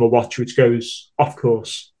beep from my watch, which goes off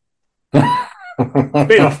course.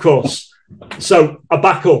 Being off course. So I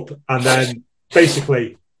back up, and then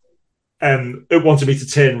basically it wanted me to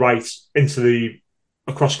turn right into the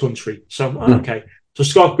across country. So okay. So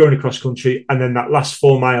start going across country, and then that last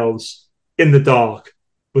 4 miles in the dark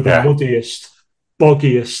with the muddiest,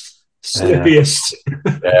 boggiest, slippiest.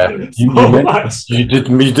 You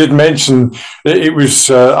did mention it was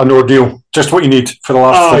an ordeal. Just what you need for the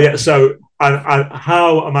last. So and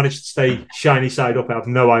how I managed to stay shiny side up, I have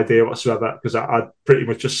no idea whatsoever because I pretty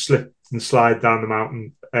much just slipped and slide down the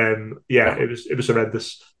mountain. It was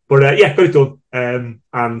horrendous. But got it done.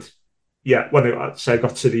 And when I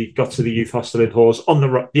got to the youth hostel in Hawes on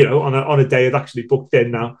on a day I'd actually booked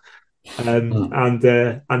in now.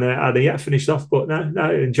 Finished off, but no,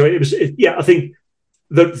 I enjoyed it. I think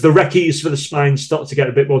the recce's for the spine start to get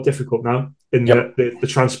a bit more difficult now. The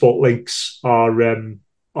transport links are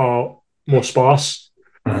more sparse,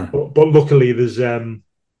 but luckily there's a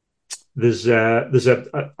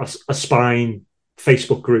spine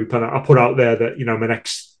Facebook group, and I put out there that my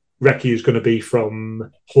next recce is going to be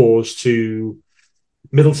from Hawes to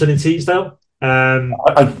Middleton in Teesdale.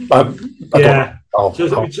 I'll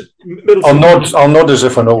nod as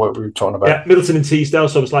if I know what we were talking about. Yeah, Middleton and Teesdale.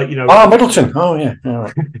 So I was like, Middleton. Oh, yeah.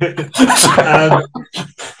 Right.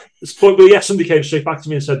 But somebody came straight back to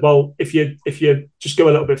me and said, well, if you just go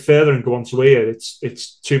a little bit further and go on to here,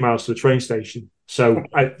 it's 2 miles to the train station. So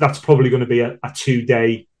that's probably going to be a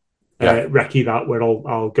 2-day recce that where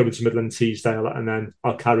I'll go into Middleton and Teesdale and then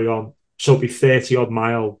I'll carry on. So it'll be 30 odd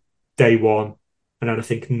mile day one, and then I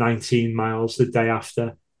think 19 miles the day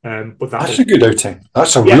after. But that's a good outing.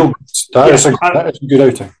 That's a real. That is a good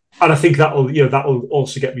outing. And I think that'll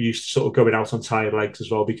also get me used to sort of going out on tired legs as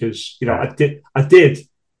well because I did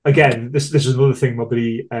again. This is another thing.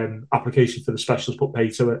 The application for the specials put pay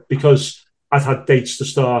to it because I'd had dates to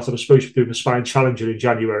start. I was supposed to be doing the Spine Challenger in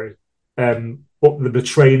January, but the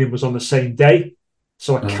training was on the same day.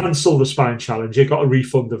 So I cancelled the Spine Challenger, got a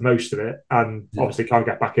refund of most of it, and obviously can't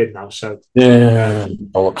get back in now. So never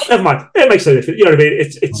mind. It makes no difference. You know what I mean?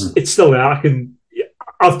 It's still there.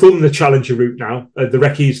 I've done the Challenger route now. The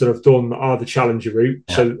recce's that I've done are the Challenger route.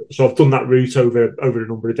 Yeah. So I've done that route over a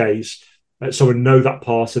number of days. So I know that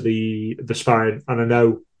part of the spine, and I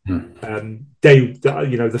know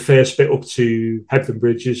the first bit up to Hebden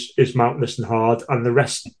Bridge is mountainous and hard, and the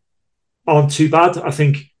rest aren't too bad. I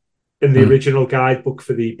think. In the original guidebook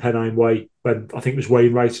for the Pennine Way, when I think it was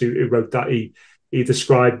Wainwright who wrote that, he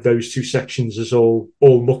described those two sections as all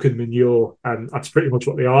muck and manure, and that's pretty much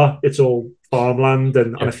what they are. It's all farmland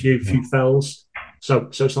and a few fells, so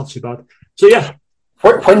it's not too bad. So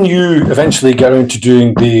when you eventually get around to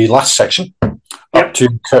doing the last section up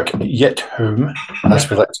to Kirk Yetholm, as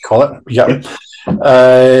we like to call it,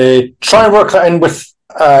 try and work that in with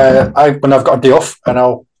when I've got a day off, and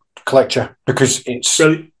I'll collect you because it's.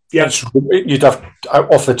 Really? Yeah, you'd have,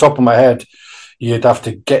 off the top of my head, you'd have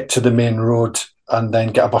to get to the main road and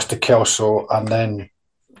then get a bus to Kelso and then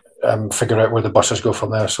figure out where the buses go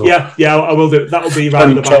from there. So I will do. That'll be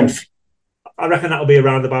around about. I reckon that'll be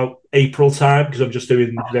around about April time because I'm just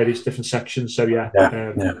doing various different sections. So I'll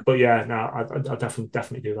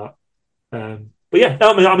definitely do that. But yeah,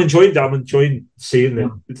 I'm enjoying that. I'm enjoying seeing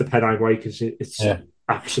the Pennine Way because it's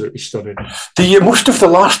absolutely stunning. Most of the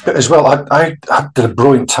last bit as well. I did a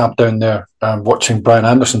brilliant tab down there, watching Brian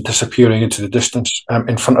Anderson disappearing into the distance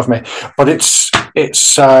in front of me. But it's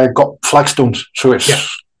got flagstones, so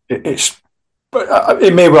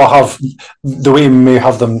it may well have the way may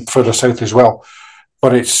have them further south as well,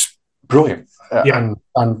 but it's brilliant,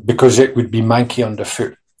 and because it would be manky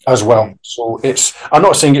underfoot as well. So I'm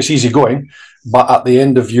not saying it's easy going, but at the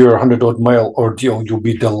end of your 100-odd mile ordeal, you'll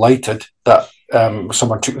be delighted that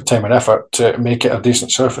someone took the time and effort to make it a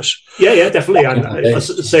decent surface. Yeah, definitely. And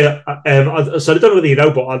so I don't know whether you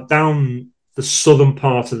know, but I'm down the southern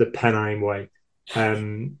part of the Pennine Way.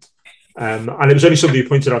 And it was only somebody who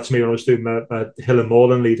pointed out to me when I was doing my Hill and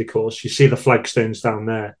Moorland leader course. You see the flagstones down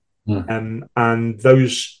there, and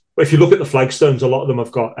those. If you look at the flagstones, a lot of them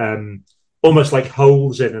have got almost like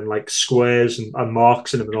holes in and like squares and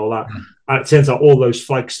marks in them and all that. And it turns out all those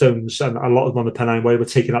flagstones and a lot of them on the Pennine Way were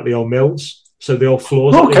taken out the old mills, so the old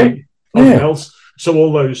floors of the mills. So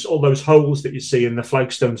all those holes that you see in the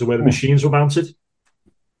flagstones are where the machines were mounted.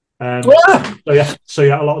 A lot of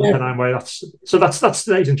the Pennine Way. That's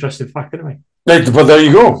today's interesting fact, anyway. Well, there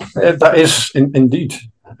you go. That is indeed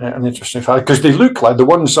an interesting fact, because they look like the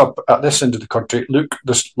ones up at this end of the country look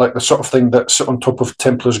like the sort of thing that sit on top of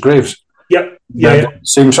Templars' graves.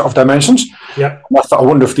 Same sort of dimensions. Yeah. I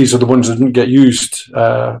wonder if these are the ones that didn't get used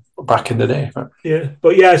back in the day.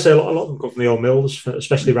 So a lot of them come from the old mills,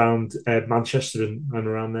 especially around Manchester and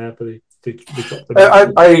around there. But they got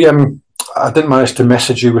them. I didn't manage to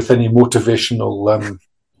message you with any motivational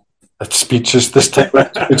speeches this time.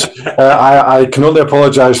 I can only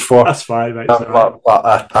apologise for. That's fine, mate.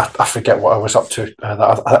 I forget what I was up to.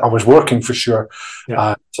 I was working for sure,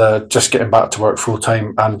 and just getting back to work full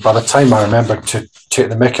time. And by the time I remembered to take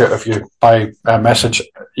the mick out of you by message,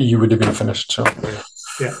 you would have been finished. So,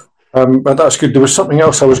 but that's good. There was something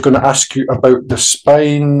else I was going to ask you about the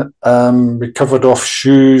spine. Recovered off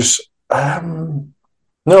shoes.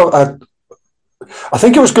 No, I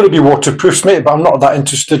think it was going to be waterproofs, mate, but I'm not that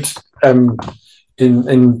interested in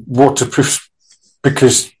waterproofs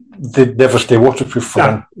because they never stay waterproof for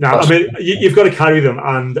them. No, I mean, you've got to carry them,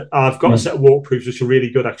 and I've got a set of waterproofs which are really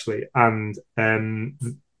good, actually, and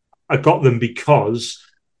I got them because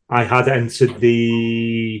I had entered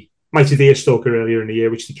the Mighty Deerstalker earlier in the year,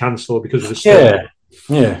 which they cancelled because of the storm.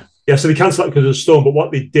 Yeah, so they cancelled that because of the storm, but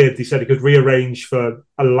what they did, they said they could rearrange for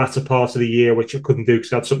a latter part of the year, which I couldn't do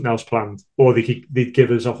because I had something else planned, or they'd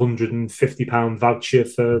give us £150 voucher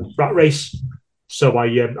for Rat Race. So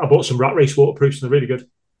I bought some Rat Race waterproofs, and they're really good.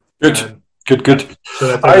 Good.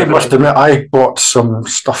 So I must admit, I bought some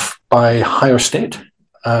stuff by Higher State.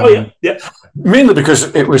 Mainly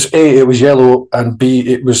because it was A, it was yellow, and B,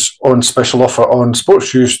 it was on special offer on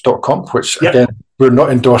sportshoes.com, which again we're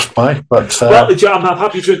not endorsed by, but I'm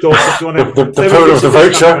happy to endorse it. The power of the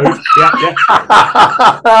voucher.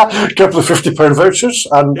 A couple of £50 vouchers,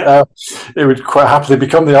 and it would quite happily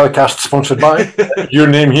become the Alicast sponsored by your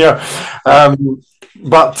name here.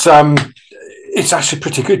 But it's actually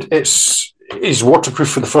pretty good. It's waterproof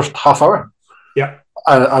for the first half hour. Yeah.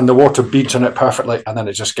 And the water beads on it perfectly, and then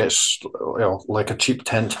it just gets like a cheap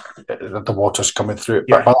tent. The water's coming through it,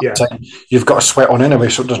 but by that time you've got a sweat on anyway,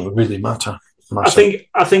 so it doesn't really matter. I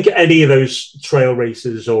think any of those trail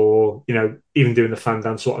races, or even doing the fan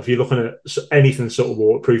dance, if you're looking at anything sort of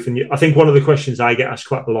waterproof, and I think one of the questions I get asked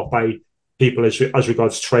quite a lot by people is as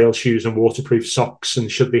regards trail shoes and waterproof socks, and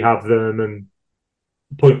should they have them? And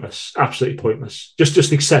pointless, absolutely pointless.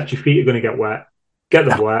 Just accept your feet are going to get wet, get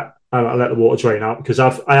them wet. I let the water drain out, because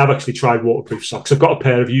I have actually tried waterproof socks. I've got a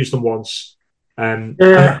pair. I've used them once, and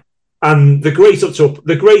they're great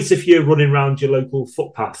they're great if you're running around your local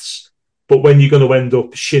footpaths. But when you're going to end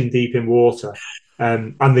up shin deep in water,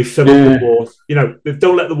 and they fill up the water, they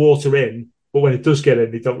don't let the water in. But when it does get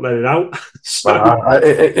in, they don't let it out.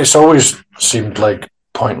 It's always seemed like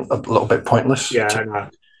a little bit pointless. Yeah, I know.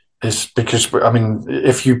 It's because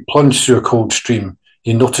if you plunge through a cold stream,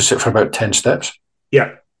 you notice it for about 10 steps.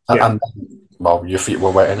 Yeah. And your feet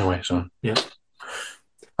were wet anyway. So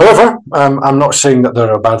However, I'm not saying that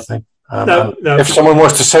they're a bad thing. No. If someone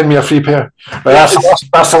wants to send me a free pair, that's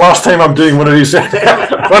the last time I'm doing one of these.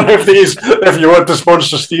 If you want to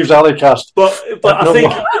sponsor Steve's Alicast. But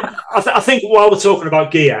I think while we're talking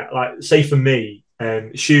about gear, like say for me,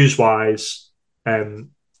 shoes wise,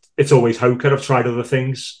 it's always Hoka. I've tried other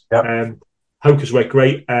things. Hoka's work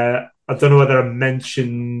great. I don't know whether I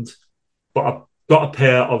mentioned, but I've got a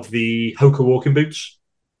pair of the Hoka walking boots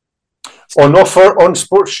on offer on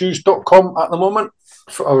sportshoes.com at the moment.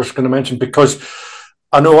 I was going to mention, because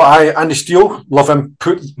I know. Andy Steele, love him.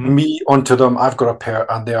 Put me onto them. I've got a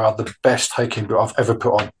pair, and they are the best hiking boot I've ever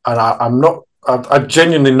put on. And I'm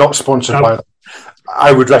genuinely not sponsored by them.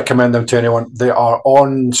 I would recommend them to anyone. They are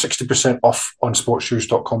on 60% off on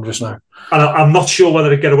sportshoes.com just now. And I'm not sure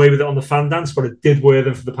whether I'd get away with it on the Fan Dance, but I did wear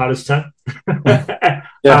them for the Paris 10.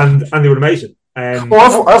 and they were amazing. I've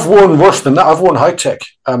worn worse than that. I've worn high-tech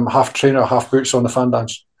half trainer, half boots on the Fan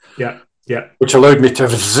Dance. Yeah. Which allowed me to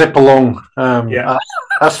zip along,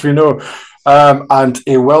 as we know. And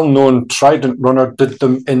a well-known Trident runner did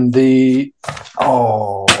them in the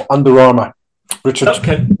Under Armour.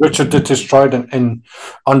 Richard did his Trident in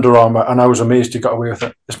Under Armour, and I was amazed he got away with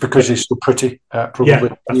it. It's because he's so pretty. Probably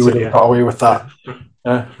he would have got away with that.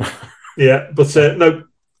 But no,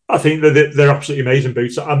 I think that they're absolutely amazing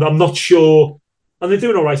boots. I'm not sure, and they're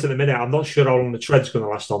doing all right at the minute. I'm not sure how long the tread's going to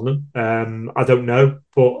last on them. I don't know,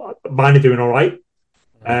 but mine are doing all right.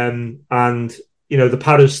 And the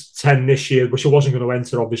Paris 10 this year, which I wasn't going to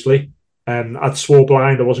enter, obviously. I'd swore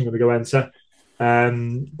blind I wasn't going to go enter.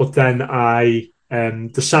 But then I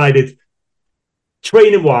decided,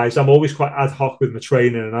 training-wise, I'm always quite ad hoc with my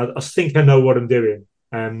training, and I think I know what I'm doing.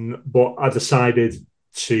 But I decided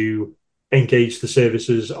to engage the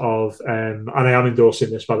services of, and I am endorsing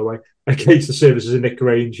this, by the way, engage the services of Nick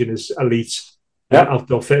Grange in his elite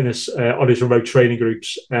outdoor fitness on his remote training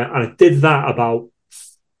groups. And I did that about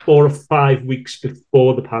 4 or 5 weeks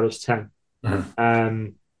before the Paris 10.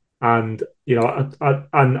 And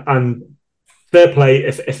fair play,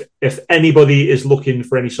 if anybody is looking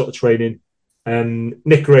for any sort of training,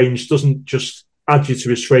 Nick Grange doesn't just add you to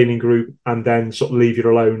his training group and then sort of leave you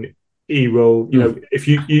alone. He will, if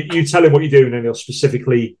you tell him what you're doing, and he'll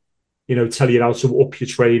specifically, tell you how to up your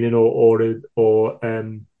training or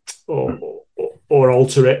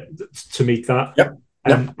alter it to meet that.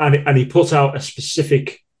 And he put out a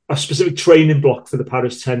specific training block for the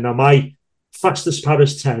Paris 10. Now, my fastest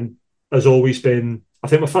Paris 10 has always been, I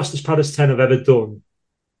think my fastest Paris 10 I've ever done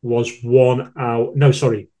was 1 hour. No,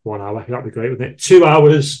 sorry, 1 hour. That'd be great, wouldn't it? 2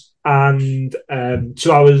 hours and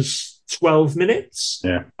 2 hours 12 minutes.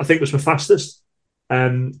 Yeah, I think was my fastest.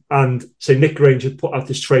 And so Nick Grange had put out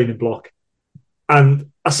this training block,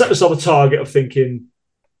 and I set myself a target of thinking,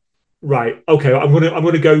 right, okay, I'm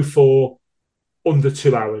gonna go for under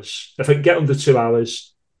 2 hours. If I can get under 2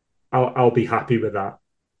 hours, I'll be happy with that.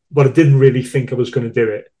 But I didn't really think I was going to do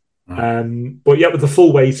it. But with the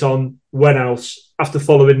full weight on, went out after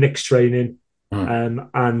following Nick's training,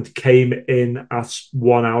 and came in at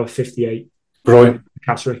 1 hour 58. Brilliant.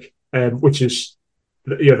 Catterick, which is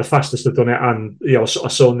the fastest I've done it. And I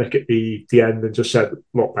saw Nick at the end and just said,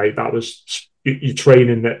 "Look, mate, that was your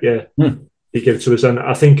training that you gave it to us." And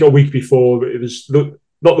I think a week before, it was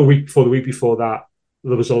not the week before. The week before that,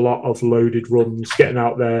 there was a lot of loaded runs, getting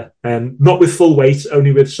out there, not with full weight,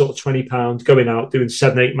 only with sort of 20 pounds, going out, doing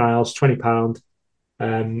 7-8 miles, 20 pound.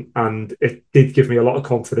 And it did give me a lot of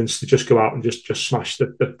confidence to just go out and just smash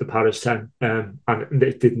the Paris 10. And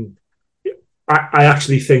it didn't. I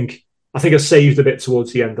actually think I saved a bit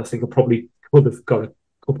towards the end. I think I probably could have got a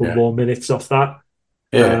couple more minutes off that.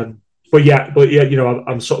 But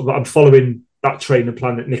I'm following that training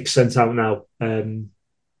plan that Nick sent out now.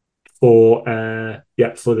 For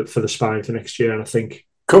the spine for next year, and I think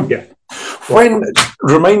cool.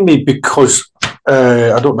 Remind me, because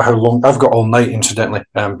I don't know how long I've got all night, incidentally.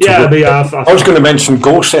 I was going to mention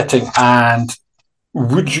goal setting, and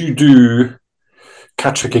would you do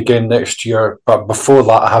Catterick again next year? But before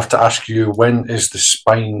that, I have to ask you, when is the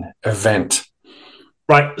spine event?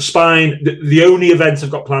 Right, the spine. The only event I've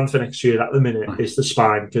got planned for next year at the minute is the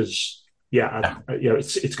spine, because.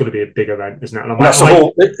 It's going to be a big event, isn't it? And it's a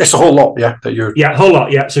whole lot, a whole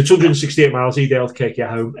lot, So 268 miles, Edale to kick you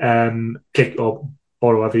home, kick or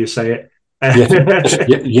however you say it.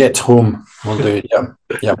 Yet home, we'll do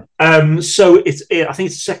it. So I think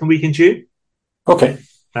it's the second week in June. Okay.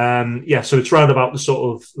 So it's round about the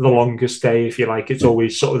sort of the longest day, if you like. It's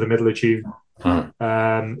always sort of the middle of June.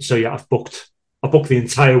 I've booked the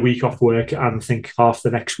entire week off work, and I think half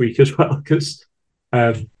the next week as well, because.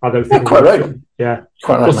 I don't think quite right. Yeah,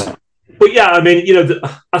 quite right. But I mean,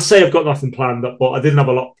 I say I've got nothing planned, but I didn't have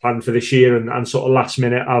a lot planned for this year, and sort of last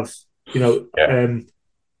minute, I've the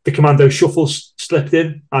Commando Shuffle slipped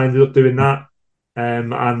in. I ended up doing that,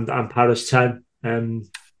 and Paris 10.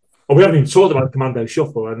 We haven't even talked about the Commando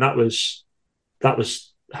Shuffle, and that was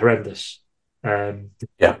horrendous. Not in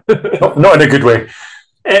a good way.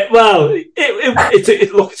 It's a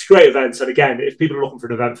great event, and again, if people are looking for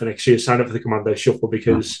an event for next year, sign up for the Commando Shuffle,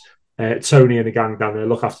 because Tony and the gang down there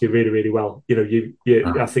look after you really, really well.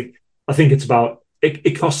 I think it's about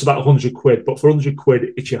it costs about £100, but for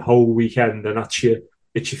 £100, it's your whole weekend, and that's your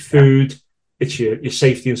it's your food, it's your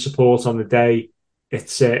safety and support on the day.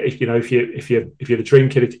 It's if you're a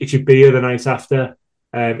drinker, it's your beer the night after.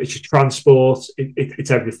 It's your transport.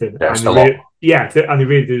 It's everything. Yeah, and they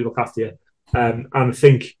really do look after you. And I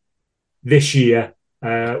think this year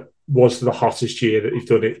was the hottest year that they've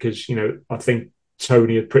done it, because I think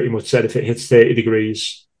Tony had pretty much said if it hits 30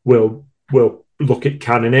 degrees, we'll look at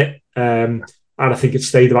canning it. And I think it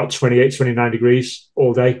stayed about 28, 29 degrees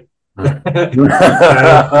all day. And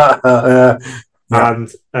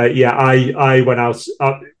I went out.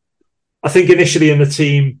 I think initially in the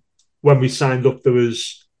team, when we signed up, there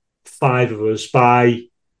was 5 of us. By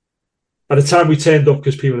the time we turned up,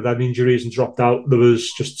 because people had injuries and dropped out, there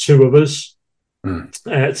was just 2 of us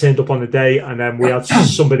turned up on the day, and then we had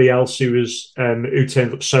somebody else who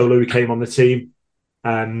turned up solo, who came on the team.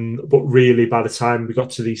 But really, by the time we got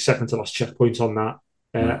to the second to last checkpoint on that,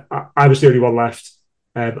 I was the only one left,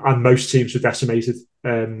 and most teams were decimated.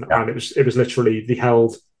 And it was literally, they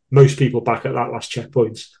held most people back at that last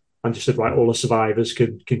checkpoint and just said, right, all the survivors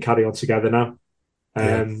can carry on together now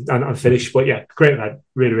and finish. But yeah, great event,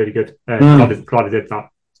 really, really good. Glad I did that.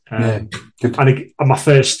 Good. And my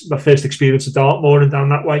first experience of Dartmoor and down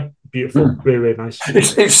that way, beautiful, really, really nice.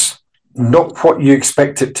 It's not what you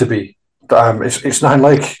expect it to be. It's not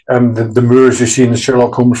like the moors you see in the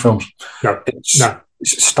Sherlock Holmes films. No,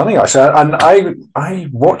 it's stunning, actually. And I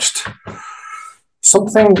watched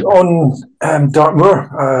something on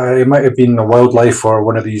Dartmoor. It might have been a wildlife or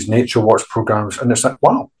one of these nature watch programs, and it's like,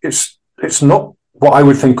 wow, it's not what I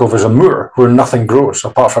would think of as a moor where nothing grows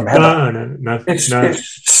apart from heather. No. It's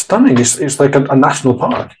stunning. It's like a national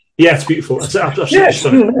park. Yeah, it's beautiful. It's absolutely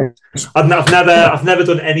stunning. I've never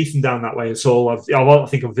done anything down that way at all. I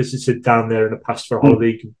think I've visited down there in the past for a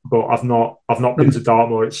holiday, but I've not been to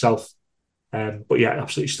Dartmoor itself. But yeah,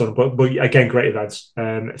 absolutely stunning. But again, great events.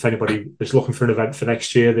 If anybody is looking for an event for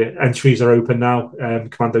next year, the entries are open now.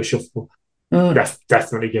 Commando Shuffle,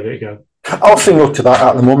 definitely give it a go. I'll say no to that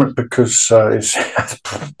at the moment, because it's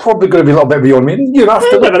probably going to be a little bit beyond me. You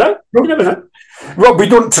never know. Well, we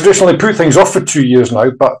don't traditionally put things off for 2 years now,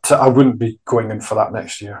 but I wouldn't be going in for that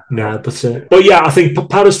next year. No, but yeah, I think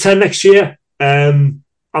Paris 10 next year. I'm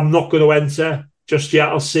not going to enter just yet.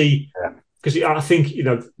 I'll see, because I think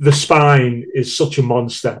the spine is such a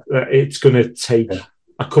monster that it's going to take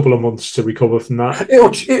a couple of months to recover from that.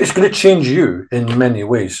 It's going to change you in many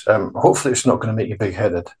ways. Hopefully, it's not going to make you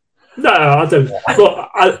big-headed. No, I don't. But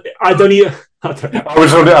I don't either.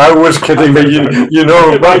 I was kidding, but for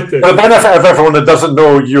the benefit of everyone that doesn't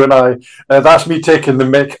know you and I, that's me taking the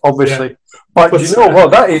mick, obviously. Yeah. But you know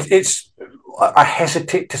what? That is, I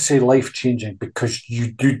hesitate to say life-changing, because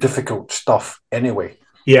you do difficult stuff anyway.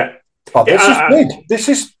 Yeah. But this is big.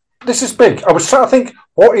 This is big. I was trying to think,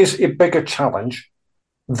 what is a bigger challenge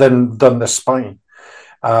than the spine?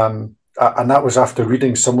 And that was after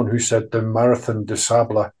reading someone who said the Marathon des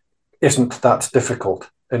Sables isn't that difficult,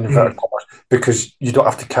 in inverted commas, because you don't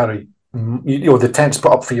have to carry, the tent's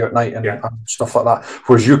put up for you at night and stuff like that,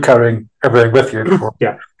 whereas you're carrying everything with you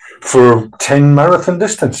for 10 marathon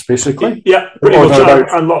distance, basically. Yeah, pretty much.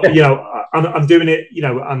 I'm doing it,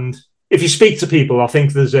 and if you speak to people, I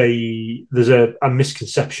think there's a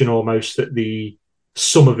misconception almost that the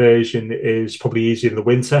summer version is probably easier in the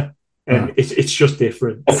winter, and it's just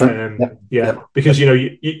different. Because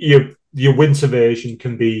your winter version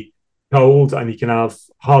can be cold, and you can have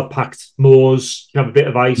hard packed moors, you can have a bit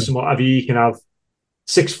of ice and whatever, you can have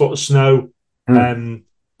 6 foot of snow,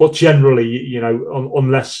 but generally,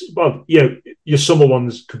 unless your summer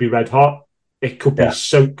ones could be red hot, it could be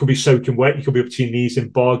soaking wet, you could be up to your knees in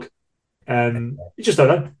bog, you just don't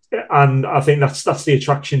know. And I think that's the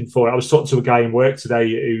attraction for it. I was talking to a guy in work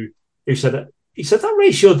today who said that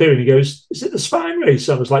race you're doing, he goes, is it the spine race?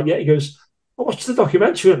 I was like, yeah. He goes, I watched the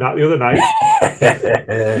documentary on that the other night.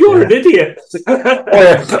 You're an idiot.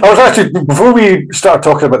 I was actually, before we start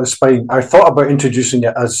talking about the spine, I thought about introducing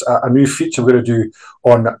it as a new feature we're going to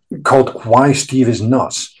do called Why Steve is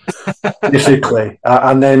Nuts, basically.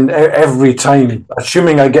 And then every time,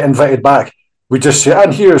 assuming I get invited back, we just say,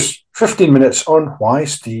 and here's 15 minutes on Why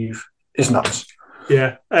Steve is Nuts.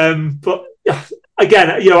 Yeah. But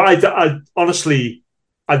again, I honestly,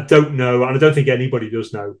 I don't know, and I don't think anybody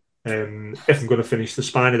does know. If I'm going to finish the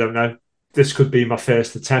spine, I don't know. This could be my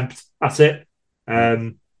first attempt at it.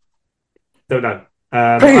 Don't know.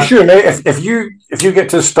 Pretty sure, mate. If you get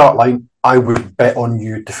to the start line, I would bet on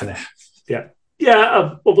you to finish. Yeah.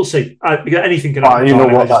 Well, we'll see. Anything can happen. You know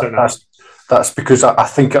what? That's because I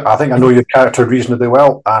think I know your character reasonably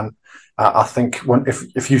well, and I think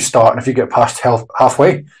if you start and if you get past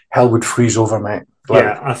halfway, hell would freeze over, mate.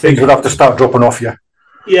 I think things would have to start dropping off you.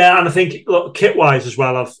 Yeah, and I think look, kit wise as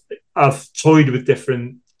well. I've toyed with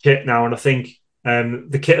different kit now, and I think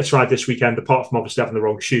the kit I tried this weekend, apart from obviously having the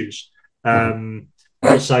wrong shoes,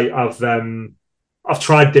 I'll say I've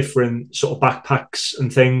tried different sort of backpacks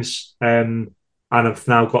and things, and I've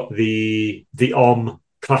now got the Om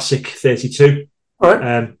Classic 32.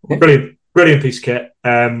 Right. Brilliant piece of kit.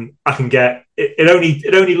 I can get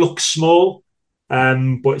it only looks small,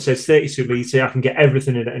 but it says 32 litre. I can get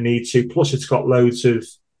everything in it I need to. Plus, it's got loads of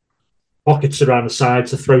pockets around the side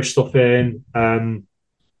to throw stuff in. And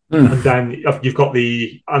then you've got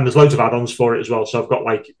and there's loads of add-ons for it as well. So I've got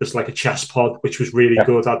there's a chest pod, which was really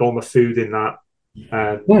good. I had all my food in that.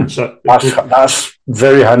 So that's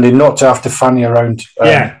very handy not to have to fanny around.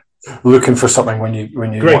 Looking for something when you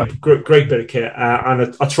great bit of kit,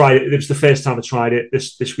 and I tried it. It was the first time I tried it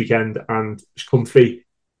this weekend, and it was comfy.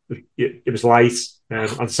 It was light,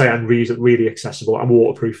 I'd say, and really accessible and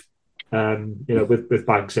waterproof. With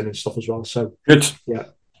bags in and stuff as well. So good,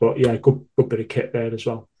 good bit of kit there as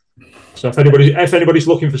well. So if anybody's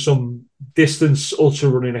looking for some distance ultra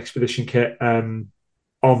running expedition kit,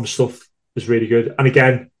 Om stuff is really good. And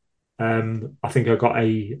again, I think I got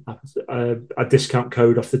a discount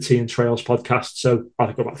code off the Tea and Trails podcast, so I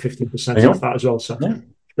got about 15% off that as well. So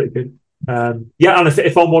pretty good. And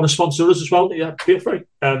if I want to sponsor us as well, feel free.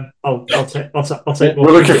 I'll take.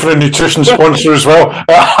 We're looking for a nutrition sponsor as well.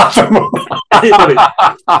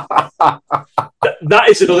 That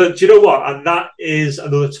is another. Do you know what? And that is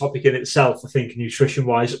another topic in itself. I think nutrition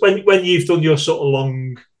wise, when you've done your sort of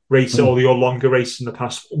long race or your longer race in the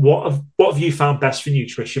past, what have you found best for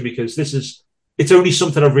nutrition? Because it's only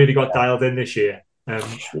something I've really got dialed in this year.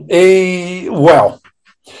 Well,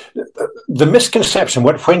 the misconception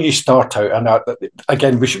when you start out, and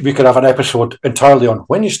again, we could have an episode entirely on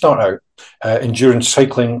when you start out endurance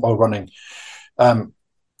cycling or running.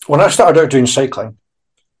 When I started out doing cycling,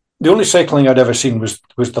 the only cycling I'd ever seen was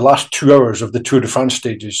the last 2 hours of the Tour de France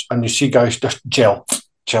stages, and you see guys just gel.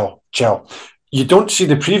 You don't see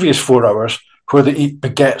the previous 4 hours where they eat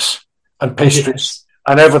baguettes and pastries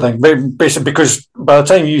and everything, basically, because by the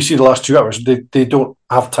time you see the last 2 hours, they don't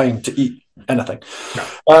have time to eat anything.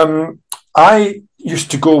 No. I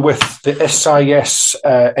used to go with the SIS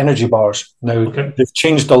energy bars. Now, they've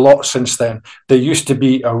changed a lot since then. They used to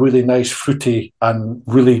be a really nice, fruity and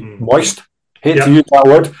really moist. Hate to use that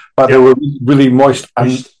word, but they were really moist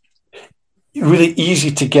and really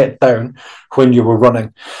easy to get down when you were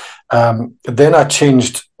running. Then I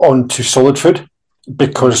changed on to solid food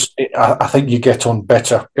because I think you get on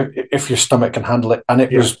better if your stomach can handle it. And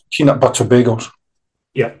it was peanut butter bagels.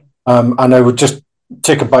 Yeah. And I would just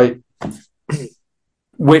take a bite,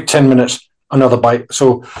 wait 10 minutes, another bite.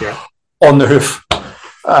 So on the hoof.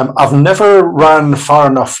 I've never ran far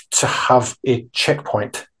enough to have a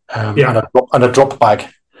checkpoint and a drop bag.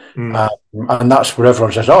 And that's where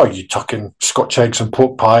everyone says, oh, you tucking Scotch eggs and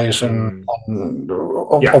pork pies and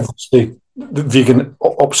obviously the vegan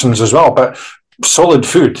options as well. But solid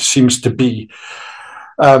food seems to be...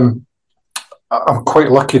 I'm quite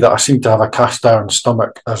lucky that I seem to have a cast iron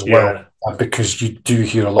stomach as well, because you do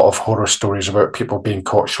hear a lot of horror stories about people being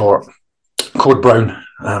caught short. Code brown,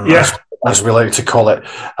 as we like to call it.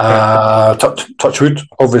 Touch wood,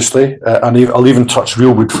 obviously, and I'll even touch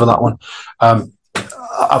real wood for that one.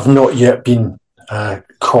 I've not yet been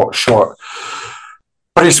caught short.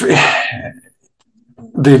 But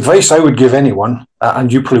the advice I would give anyone,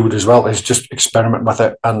 and you probably would as well, is just experiment with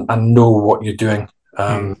it and know what you're doing.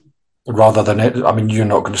 Rather than it, I mean, you're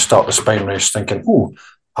not going to start the spine race thinking, "Oh,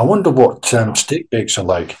 I wonder what steak bakes are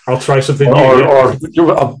like." I'll try something new. Or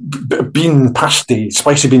a bean pasty,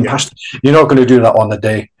 spicy bean pasty. You're not going to do that on the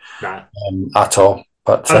day at all.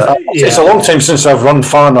 But it's a long time since I've run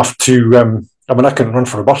far enough to. I mean, I couldn't run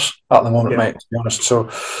for a bus at the moment, mate, to be honest. So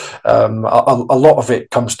a lot of it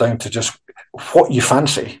comes down to just what you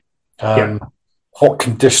fancy, what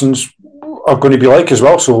conditions are going to be like as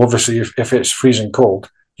well. So obviously, if it's freezing cold,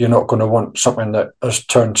 you're not going to want something that has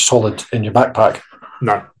turned solid in your backpack.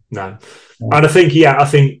 No. And I think,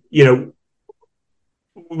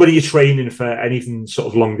 when you're training for anything sort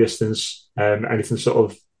of long distance, anything sort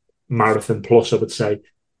of marathon plus, I would say,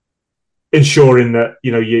 ensuring that,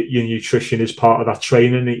 your nutrition is part of that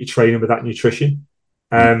training, that you're training with that nutrition.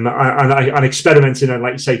 And experimenting, and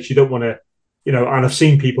like you say, you don't want to, and I've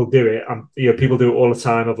seen people do it, and people do it all the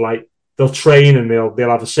time of they'll train and they'll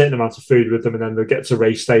have a certain amount of food with them, and then they'll get to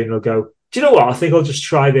race day and they'll go, do you know what? I think I'll just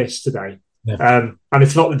try this today. Yeah. And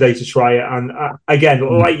it's not the day to try it. And again,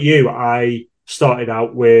 like you, I started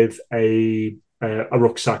out with a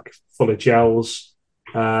rucksack full of gels,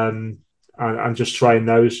 and just trying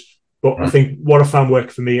those. But I think what I found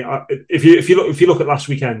worked for me, if you look at last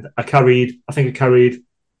weekend, I carried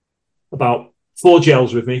about 4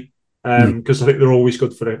 gels with me because I think they're always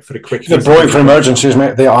good for a quick. They're brilliant for emergencies,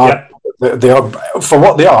 mate. They are. Yeah. They are for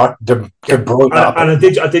what they are. They're brilliant. And I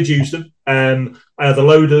did use them. I had a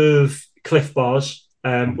load of Cliff bars,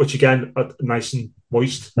 which again are nice and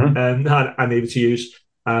moist, and I needed to use.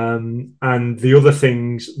 And the other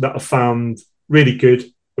things that I found really good,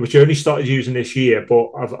 which I only started using this year,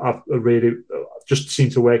 but I've really just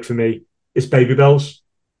seemed to work for me, is Baby Bells.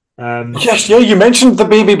 Yes, you mentioned the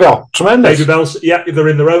Baby Bell. Tremendous. Baby Bells, yeah, they're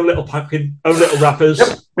in their own little packing, own little wrappers.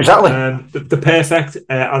 Yep, exactly. They're perfect,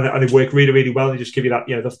 and they work really, really well. They just give you that,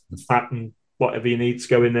 the fat and whatever you need to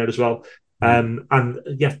go in there as well. And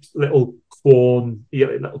yeah, little corn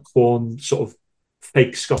sort of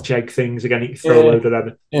fake Scotch egg things. Again, you can throw a load of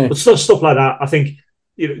them. Yeah. But stuff like that, I think,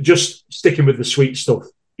 just sticking with the sweet stuff,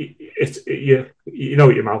 you know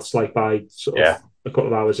what your mouth's like by sort of a couple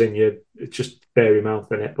of hours in, it's just bare your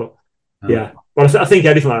mouth in it. But yeah, but I think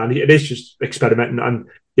anything like that, it is just experimenting. And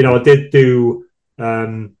I did do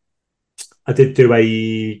a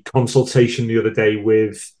consultation the other day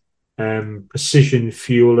with Precision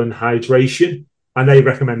Fuel and Hydration, and they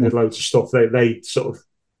recommended loads of stuff. They sort of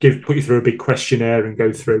put you through a big questionnaire and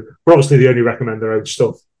go through. But obviously, they only recommend their own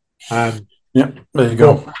stuff. Yeah, there you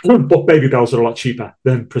go. But Baby Bells are a lot cheaper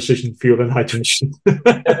than Precision Fuel and Hydration.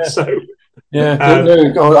 So. Yeah,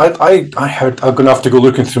 I heard. I'm going to have to go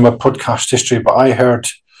looking through my podcast history, but I heard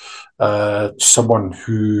someone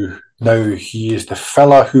who now he is the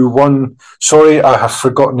fella who won. Sorry, I have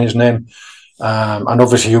forgotten his name. And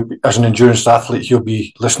obviously, as an endurance athlete, he'll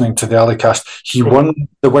be listening to the Alicast. He won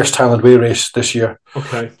the West Highland Way race this year.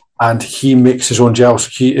 Okay, and he makes his own gels.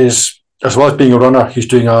 He is, as well as being a runner, he's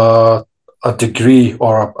doing a degree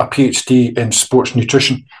or a PhD in sports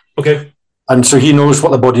nutrition. Okay. And so he knows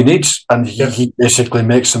what the body needs, and he basically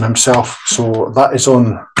makes them himself. So that is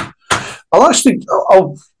on. I'll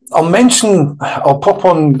pop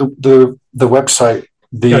on the website.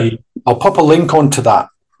 I'll pop a link onto that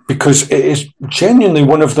because it is genuinely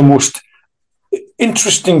one of the most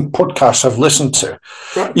interesting podcasts I've listened to.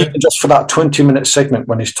 Right. Even just for that 20-minute segment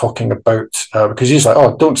when he's talking about because he's like,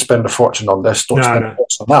 oh, don't spend a fortune on this, don't spend a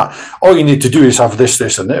fortune on that. All you need to do is have this,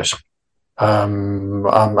 this, and this.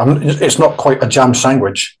 It's not quite a jam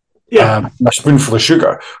sandwich, a spoonful of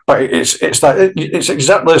sugar, but it's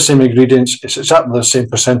exactly the same ingredients, it's exactly the same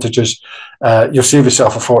percentages. You'll save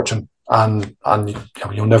yourself a fortune, and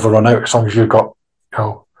you'll never run out as long as you've got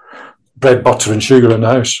bread, butter, and sugar in the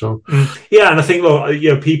house. So and I think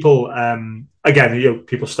people again,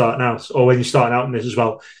 people starting out, or when you're starting out in this as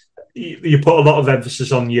well. You put a lot of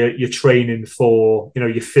emphasis on your training for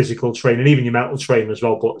your physical training, even your mental training as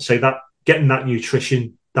well. But say that getting that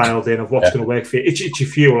nutrition dialed in of what's going to work for you, it's your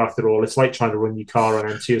fuel after all. It's like trying to run your car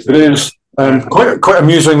on empty. It is. Quite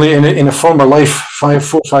amusingly, in a former life, 4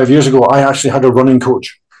 or 5 years ago, I actually had a running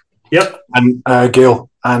coach. Yep. And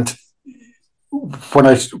Gail, and when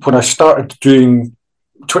I started doing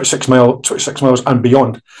 26 miles and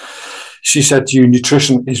beyond, she said to you,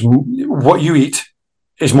 nutrition is what you eat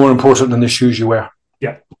is more important than the shoes you wear.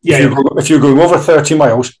 If you're going over 30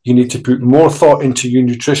 miles, you need to put more thought into your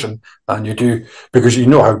nutrition than you do, because you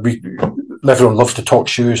know how everyone loves to talk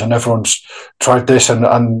shoes, and everyone's tried this,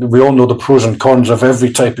 and we all know the pros and cons of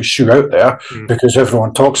every type of shoe out there because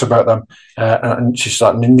everyone talks about them. And she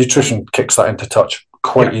said, nutrition kicks that into touch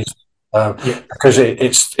quite easily. Because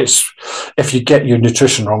it's if you get your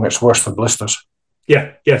nutrition wrong, it's worse than blisters.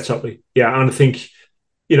 Yeah, totally. Yeah, and I think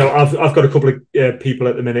I've got a couple of people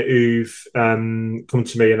at the minute who've come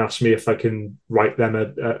to me and asked me if I can write them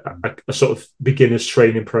a sort of beginner's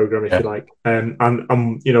training program, if you like. And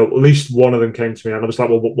at least one of them came to me, and I was like,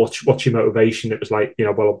 well, what's your motivation? It was like,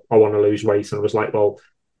 well, I want to lose weight, and I was like, well,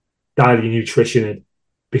 dial your nutrition in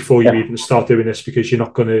before you even start doing this, because you're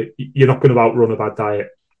not going to outrun a bad diet.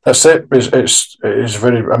 That's it. It's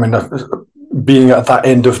very. I mean, being at that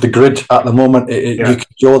end of the grid at the moment, you can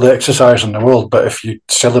do all the exercise in the world, but if you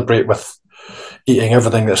celebrate with eating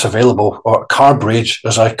everything that's available, or carb rage,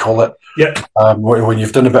 as I call it, when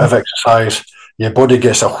you've done a bit of exercise, your body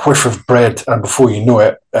gets a whiff of bread, and before you know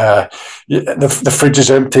it, the fridge is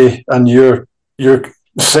empty, and you're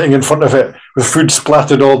sitting in front of it with food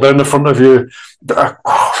splattered all down the front of you.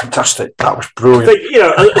 Fantastic. That was brilliant.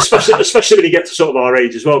 Especially when you get to sort of our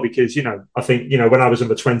age as well, because, I think, when I was in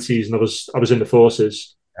my 20s and I was in the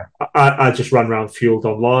forces, I just ran around fueled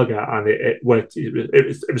on lager, and it worked.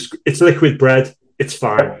 It's liquid bread. It's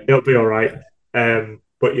fine. It'll be all right.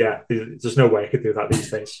 But yeah, there's no way I could do that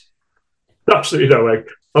these days. Absolutely no way.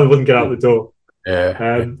 I wouldn't get out the door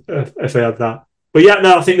if I had that. But yeah,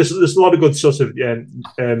 no, I think there's a lot of good sort of.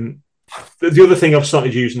 The other thing I've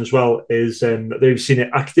started using as well is they've seen it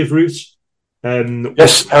Active Route.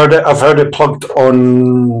 Yes, I've heard it plugged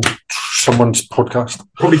on someone's podcast.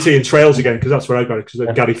 Probably Tea and Trails again, because that's where I got it,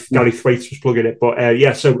 because Gary Thwaites was plugging it.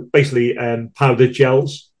 But so basically powdered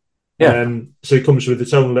gels. Yeah. So it comes with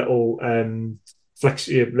its own little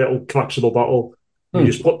little collapsible bottle. You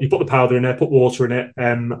just put the powder in there, put water in it,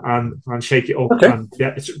 and shake it up. Okay. And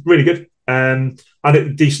yeah, it's really good. And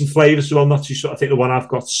decent flavours as well. Not too sure. I think the one I've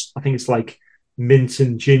got, I think it's like mint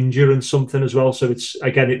and ginger and something as well. So it's,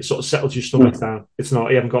 again, it sort of settles your stomach down. It's not,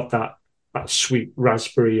 you haven't got that sweet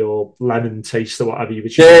raspberry or lemon taste or whatever you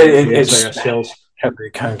would use.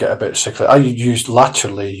 It can get a bit sickly. I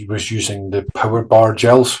was using the Power Bar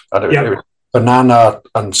gels. It was banana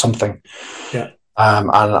and something. Yeah. And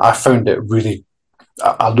I found it really,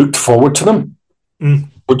 I looked forward to them,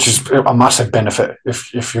 which is a massive benefit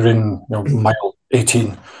if you're in mile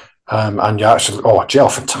 18 and you actually, gel,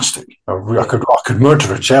 fantastic. I could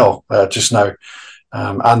murder a gel just now.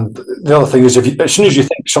 And the other thing is, as soon as you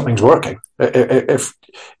think something's working, I've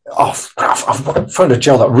found a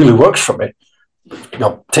gel that really works for me,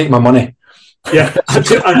 take my money. Yeah, and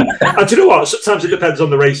do you know what? Sometimes it depends on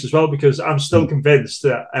the race as well, because I'm still convinced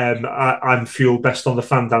that I'm fueled best on the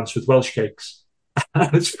fan dance with Welsh cakes.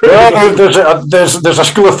 There's a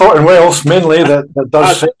school of thought in Wales mainly that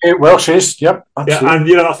does say Welshies. Yep,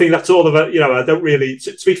 absolutely. Yeah, and I think that's all of it. I don't really,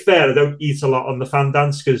 to be fair, I don't eat a lot on the fan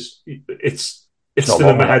dance because it's still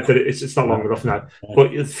in my head that it's not long enough now.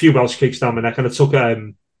 But a few Welsh cakes down my neck, and I took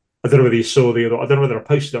I don't know whether you saw I don't know whether I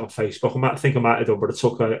posted it on Facebook. I think I might have done, but I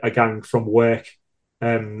took a gang from work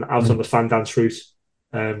out on the fan dance route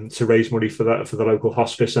to raise money for the local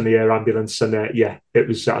hospice and the air ambulance. And it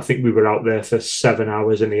was. I think we were out there for 7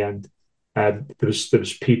 hours in the end. There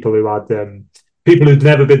was people who had people who'd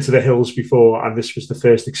never been to the hills before, and this was the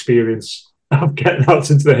first experience of getting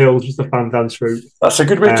out into the hills with the fan dance route. That's a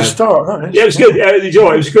good way to start. Yeah, it was good.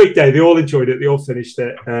 It was a great day. They all enjoyed it. They all finished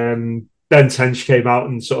it. Ben Tench came out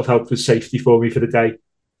and sort of helped with safety for me for the day.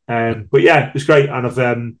 But yeah, it was great. And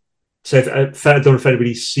I've said, I don't know if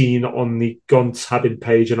anybody's seen on the Gone Tabbing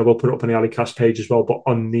page, and I will put it up on the Alleycast page as well, but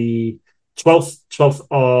on the 12th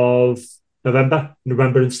of November,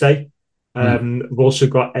 Remembrance Day, we've also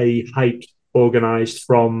got a hike organised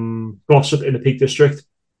from Glossop in the Peak District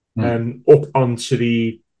up onto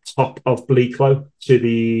the top of Bleaklow to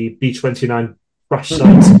the B29 crash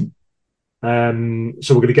site.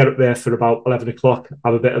 So we're going to get up there for about 11 o'clock,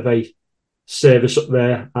 have a bit of a service up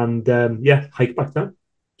there, and hike back down.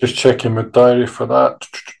 Just checking my diary for that.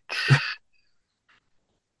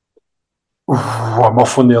 I'm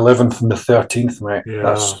off on the 11th and the 13th, mate. Yeah,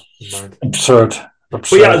 that's absurd.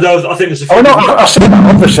 But yeah, I think there's a few.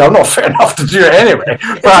 Obviously, I'm not fit enough to do it anyway.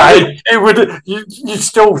 But you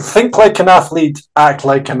still think like an athlete, act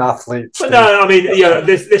like an athlete. But no, I mean,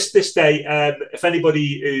 this day, if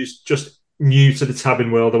anybody who's just new to the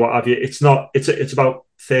tabbing world or what have you, it's about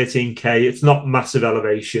 13k. It's not massive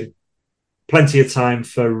elevation. Plenty of time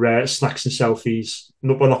for snacks and selfies.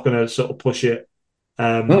 We're not going to sort of push it.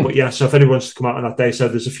 But yeah, so if anyone wants to come out on that day, so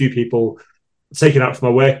there's a few people taken out from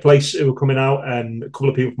my workplace who are coming out, and a couple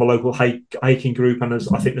of people from my local hiking group, and I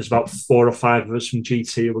think there's about 4 or 5 of us from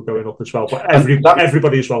GT who are going up as well. But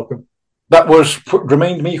everybody is welcome. That was,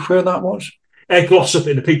 remind me where that was? Glossop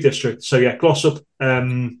in the Peak District. So yeah, Glossop.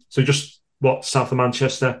 So just south of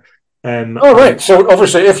Manchester. Right. So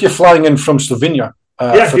obviously, if you're flying in from Slovenia,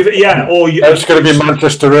 it's going to be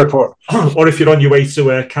Manchester Airport. Or if you're on your way to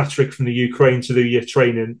Catterick from the Ukraine to do your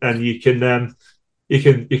training, and you can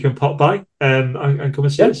pop by and come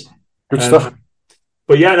and see us. Good stuff.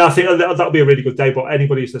 But yeah, no, I think that'll be a really good day. But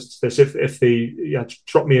anybody who's listening to this, if they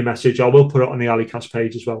drop me a message, I will put it on the Alleycast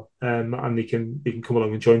page as well, and they can come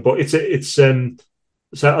along and join. But it's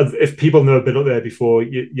so if people have never been up there before,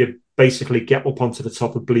 you basically get up onto the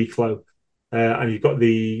top of Bleaklow. And you've got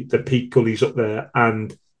the peak gullies up there,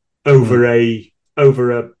 and over an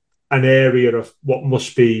area of what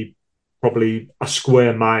must be probably a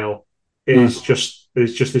square mile is just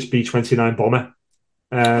this B29 bomber.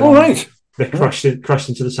 Right. They crashed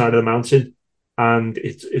into the side of the mountain, and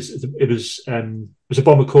it was a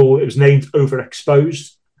bomber call. It was named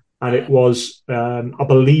Overexposed, and it was I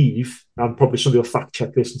believe, and probably somebody will fact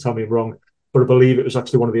check this and tell me I'm wrong, but I believe it was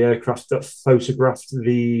actually one of the aircraft that photographed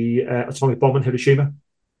the atomic bomb in Hiroshima.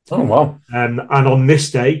 Oh, wow. And on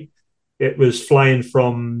this day, it was flying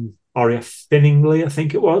from RAF Finningley, I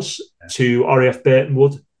think it was, to RAF Burton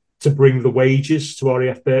Wood to bring the wages to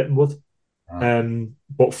RAF Burton Wood,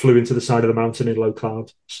 but flew into the side of the mountain in low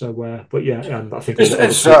cloud. So, but yeah, and I think...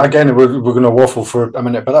 It's again, we're going to waffle for a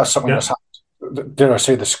minute, but that's something that's happened dare I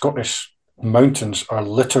say, the Scottish mountains are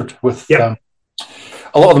littered with. Yep.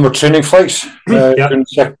 A lot of them are training flights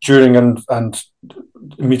during and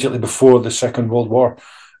immediately before the Second World War,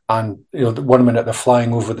 and one minute they're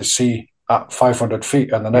flying over the sea at 500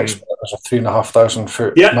 feet, and the next minute there's a 3,500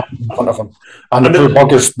 foot mountain in front of them, and the poor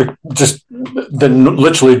buggers just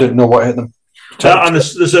literally didn't know what hit them. And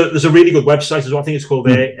there's a really good website as well. I think it's called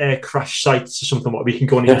Air Crash Sites or something. What we can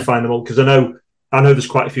go on and find them all, because I know there's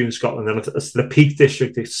quite a few in Scotland, and the Peak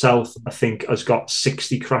District itself, I think, has got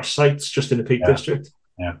 60 crash sites just in the Peak District.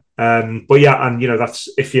 Yeah. But yeah, and that's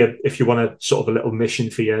if you want a sort of a little mission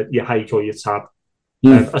for your hike or your tab.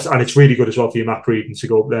 And it's really good as well for your map reading to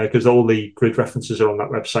go up there, because all the grid references are on that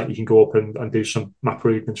website. You can go up and do some map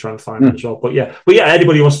reading and try and find them as well. But yeah,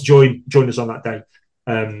 anybody who wants to join us on that day,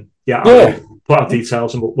 I'll put our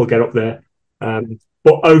details and we'll get up there.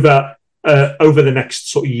 But over the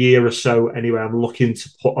next sort of year or so, anyway, I'm looking to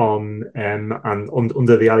put on and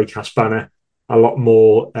under the Alicast banner a lot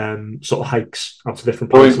more sort of hikes out to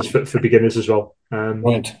different places for beginners as well.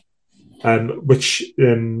 Which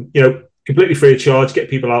completely free of charge,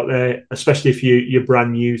 get people out there, especially if you're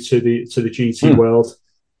brand new to the GT world.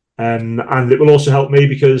 And it will also help me,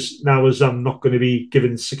 because now, as I'm not going to be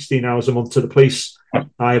given 16 hours a month to the police,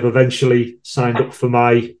 I have eventually signed up for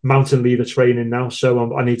my mountain leader training now.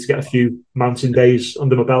 So I need to get a few mountain days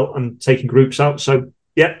under my belt and taking groups out. So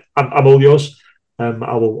yeah, I'm all yours. Good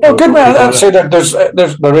man. I'd say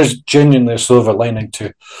that there is genuinely a silver lining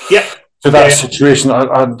to that situation.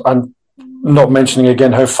 And not mentioning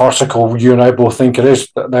again how farcical you and I both think it is,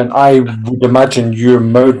 then I would imagine your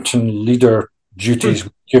mountain leader duties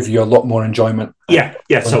give you a lot more enjoyment. Yeah,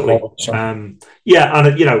 totally. And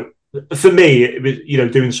for me, it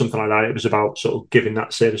was doing something like that. It was about sort of giving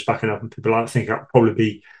that service back and helping people out. I think that would probably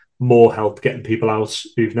be more help getting people out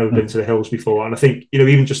who've never been to the hills before. And I think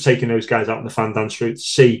even just taking those guys out on the fan dance route to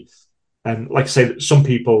see, like I say, that some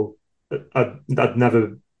people had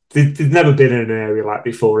never. They'd never been in an area like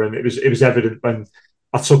before, and it was evident when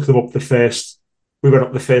I took them up we went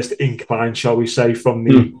up the first incline, shall we say, from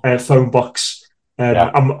the phone box,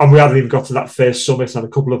 and we hadn't even got to that first summit, and a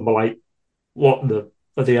couple of them were like, "What the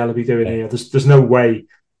hell are we doing here? There's no way."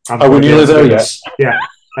 Are we nearly there yet? Yeah.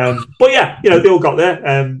 But yeah, they all got there,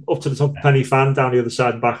 up to the top of Penny Fan, down the other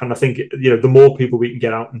side and back, and I think the more people we can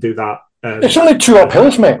get out and do that. It's only 2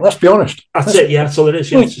 uphills, mate. Let's be honest. That's it. Yeah, that's all it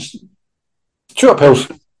is. Yeah, it's just 2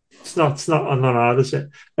 uphills. It's not hard, is it?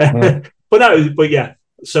 But yeah.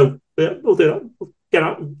 So we'll do that. We'll get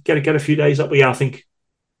out, get a few days up. But yeah, I think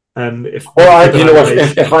if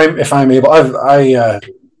I'm able,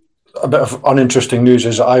 a bit of uninteresting news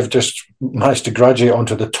is I've just managed to graduate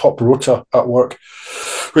onto the top rota at work,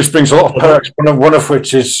 which brings a lot of perks. One of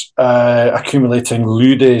which is accumulating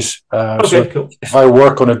loo days. Cool. If I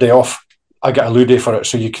work on a day off, I get a loo day for it,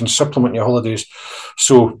 so you can supplement your holidays.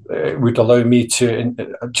 So it would allow me to.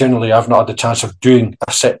 Generally, I've not had the chance of doing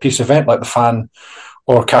a set piece event like the Fan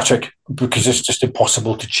or Catterick, because it's just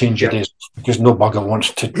impossible to change your days, because no bugger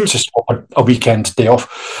wants to swap a weekend day off.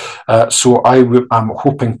 So I'm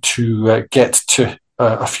hoping to get to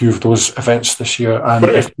a few of those events this year. And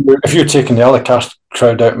if you're taking the Alicast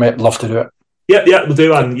crowd out, mate, I'd love to do it. Yeah, we'll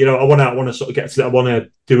do. And I want to sort of get to that. I want to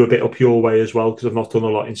do a bit up your way as well, because I've not done a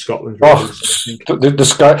lot in Scotland. Really, the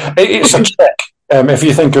sky, it's a trek. If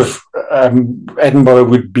you think of Edinburgh,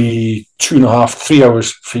 would be 2.5, 3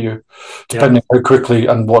 hours for you, depending how quickly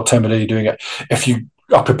and what time of day you're doing it. If you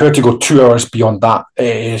are prepared to go 2 hours beyond that,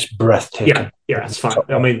 it is breathtaking. Yeah, it's fine.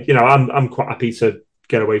 I mean, I'm quite happy to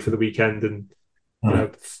get away for the weekend and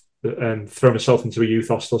throw myself into a youth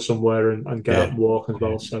hostel somewhere and get out and walk as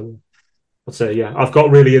well. So I'd say, I've got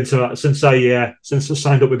really into that since I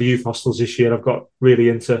signed up with the youth hostels this year. I've got really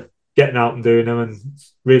into getting out and doing them, and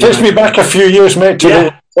really takes me back a few years, mate, to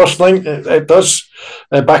the first thing. It does.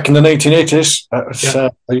 Back in the 1980s, I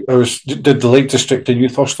did the Lake District in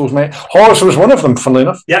youth hostels, mate. Horse was one of them, funnily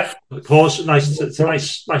enough. Yeah, Horse, it's a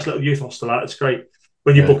nice little youth hostel. It's great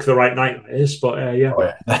when you book the right night, it is. But there you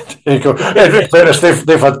go.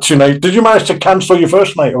 They've had 2 nights. Did you manage to cancel your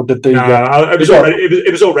first night, or did they?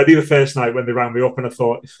 It was already the first night when they rang me up, and I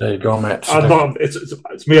thought, there you go, mate.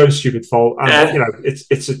 It's my own stupid fault. And it's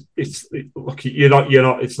look, you're not.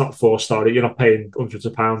 It's not 4-star. You're not paying hundreds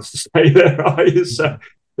of pounds to stay there, are you? So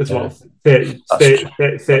it's what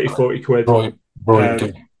 30, 40 quid.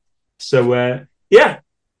 Brilliant.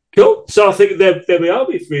 Cool. So I think there we are.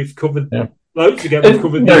 We've covered. Loads again. We've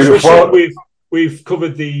covered nutrition. We've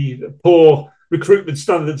covered the poor recruitment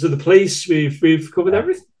standards of the police. We've covered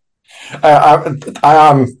everything. I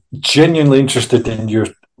am genuinely interested in your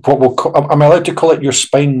am I allowed to call it your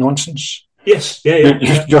spine nonsense? Yes,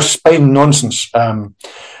 Your spine nonsense.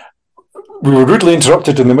 We were rudely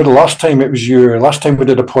interrupted in the middle. Last time we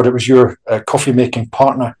did a pod, it was your coffee making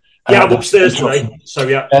partner. Yeah, I'm upstairs tonight. So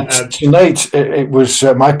yeah, tonight it was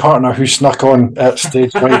my partner who snuck on at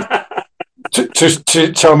stage right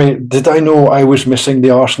to tell me, did I know I was missing the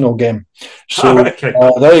Arsenal game? So okay.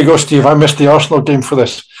 There you go, Steve. I missed the Arsenal game for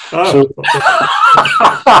this. Oh.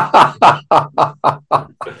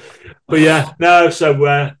 But yeah, no.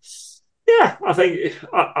 So yeah, I think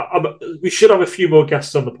we should have a few more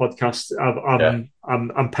guests on the podcast.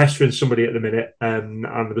 I'm pestering somebody at the minute, and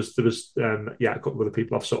there was a couple of other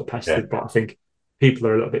people I've sort of pestered, but I think people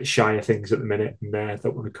are a little bit shy of things at the minute and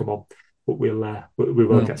don't want to come on. But we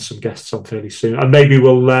will get some guests on fairly soon, and maybe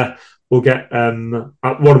we'll get.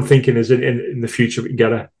 What I'm thinking is in the future we can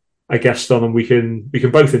get a guest on, and we can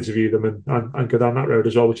both interview them and go down that road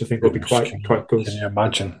as well, which I think will be quite good. Can you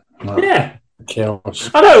imagine? No. Yeah.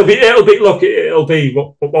 Chaos. I know it'll be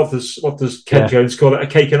what does Ken Jones call it, a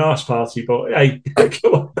cake and arse party, but hey,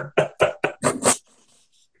 come on.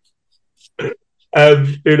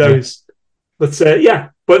 Who knows? But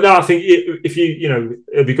but no, I think if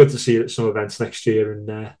it'll be good to see you at some events next year,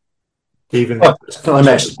 and even. I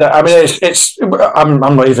mean,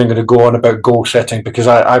 I'm not even going to go on about goal setting because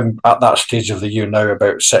I'm at that stage of the year now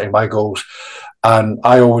about setting my goals. And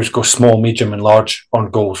I always go small, medium, and large on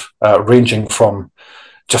goals, ranging from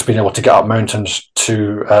just being able to get up mountains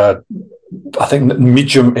to, I think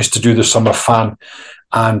medium is to do the summer fan,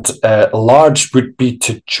 and large would be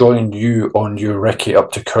to join you on your recce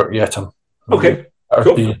up to Kirk Yetton. Okay. That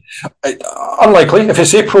would be unlikely. If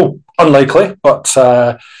it's April, unlikely, but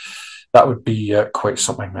that would be quite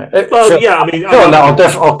something, mate.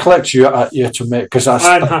 I'll collect you at Yetton, mate, because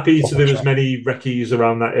I'm happy to do as many recce's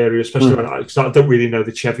around that area, especially because I don't really know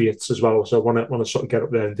the Cheviots as well, so I want to sort of get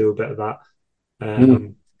up there and do a bit of that.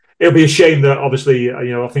 It'll be a shame that obviously,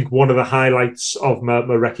 I think one of the highlights of my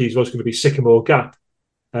recce's was going to be Sycamore Gap,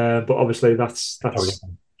 but obviously that's horrendous,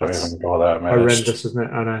 isn't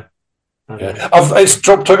it? I know. It's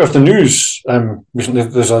dropped out of the news recently.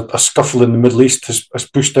 There's a scuffle in the Middle East has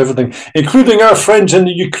pushed everything, including our friends in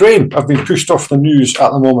the Ukraine, have been pushed off the news at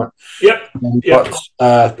the moment.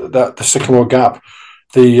 But the Sycamore Gap,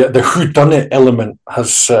 the whodunit element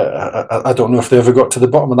has. I don't know if they ever got to the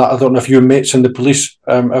bottom of that. I don't know if your mates in the police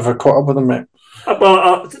ever caught up with them, mate.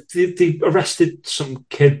 Well, they arrested some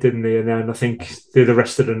kid, didn't they? And then I think they'd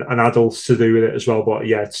arrested an adult to do with it as well. But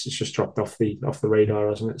yeah, it's just dropped off the radar,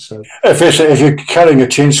 hasn't it? So if you're carrying a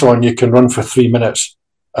chainsaw and you can run for 3 minutes,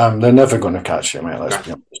 they're never going to catch you, mate. Let's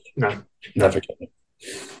be honest. No, never get it.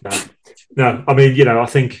 No. I mean, I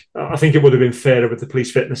think it would have been fairer with the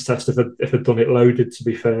police fitness test if I'd done it loaded. To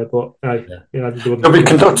be fair, but they'll be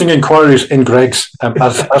conducting inquiries in Greggs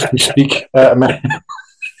as we speak.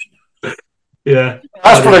 Yeah,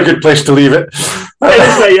 that's probably a good place to leave it.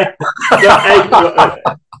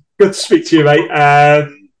 Good to speak to you,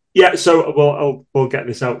 mate. So we'll get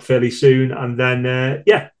this out fairly soon, and then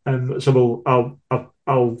so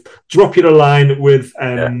I'll drop you a line with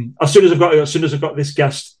as soon as I've got this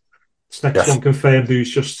guest, this next one confirmed,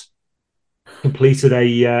 who's just completed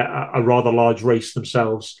a rather large race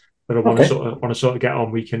themselves. But I want to sort of get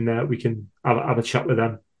on. We can have a chat with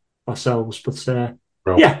them ourselves, but.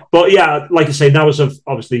 Like I say, now as of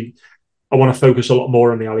obviously, I want to focus a lot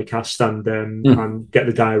more on the Alleycast and get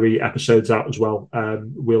the diary episodes out as well.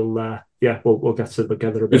 We'll get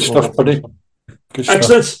together a bit more. Stuff, buddy. Good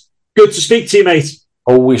Excellent. Stuff. Good to speak to you, mate.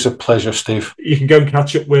 Always a pleasure, Steve. You can go and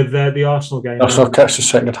catch up with the Arsenal game. I'll catch the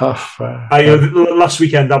second half. Last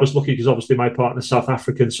weekend I was lucky because obviously my partner's South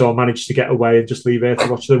African, so I managed to get away and just leave her to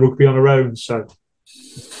watch the rugby on her own. So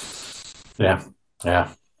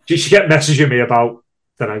she kept messaging me about.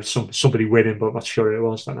 Somebody winning, but I'm not sure it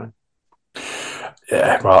was. I don't know.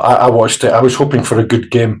 Yeah, well, I watched it. I was hoping for a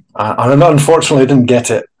good game, and unfortunately, I didn't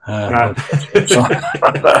get it. So,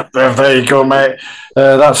 there you go, mate.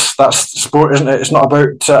 That's sport, isn't it? It's not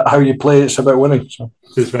about how you play; it's about winning. So.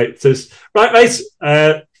 It is, mate. It is. Right, mate.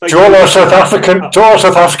 To all our South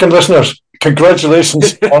African listeners,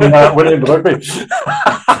 congratulations on winning the rugby.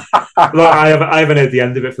 Look, I haven't heard the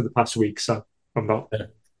end of it for the past week, so I'm not. Yeah.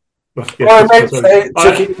 All right, mate.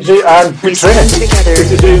 Take it easy and good training. Together,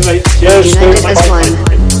 united as one.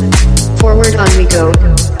 Forward on we go.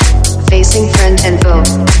 Facing friend and foe.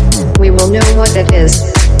 We will know what it is.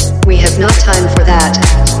 We have not time for that.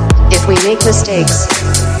 If we make mistakes,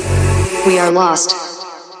 we are lost.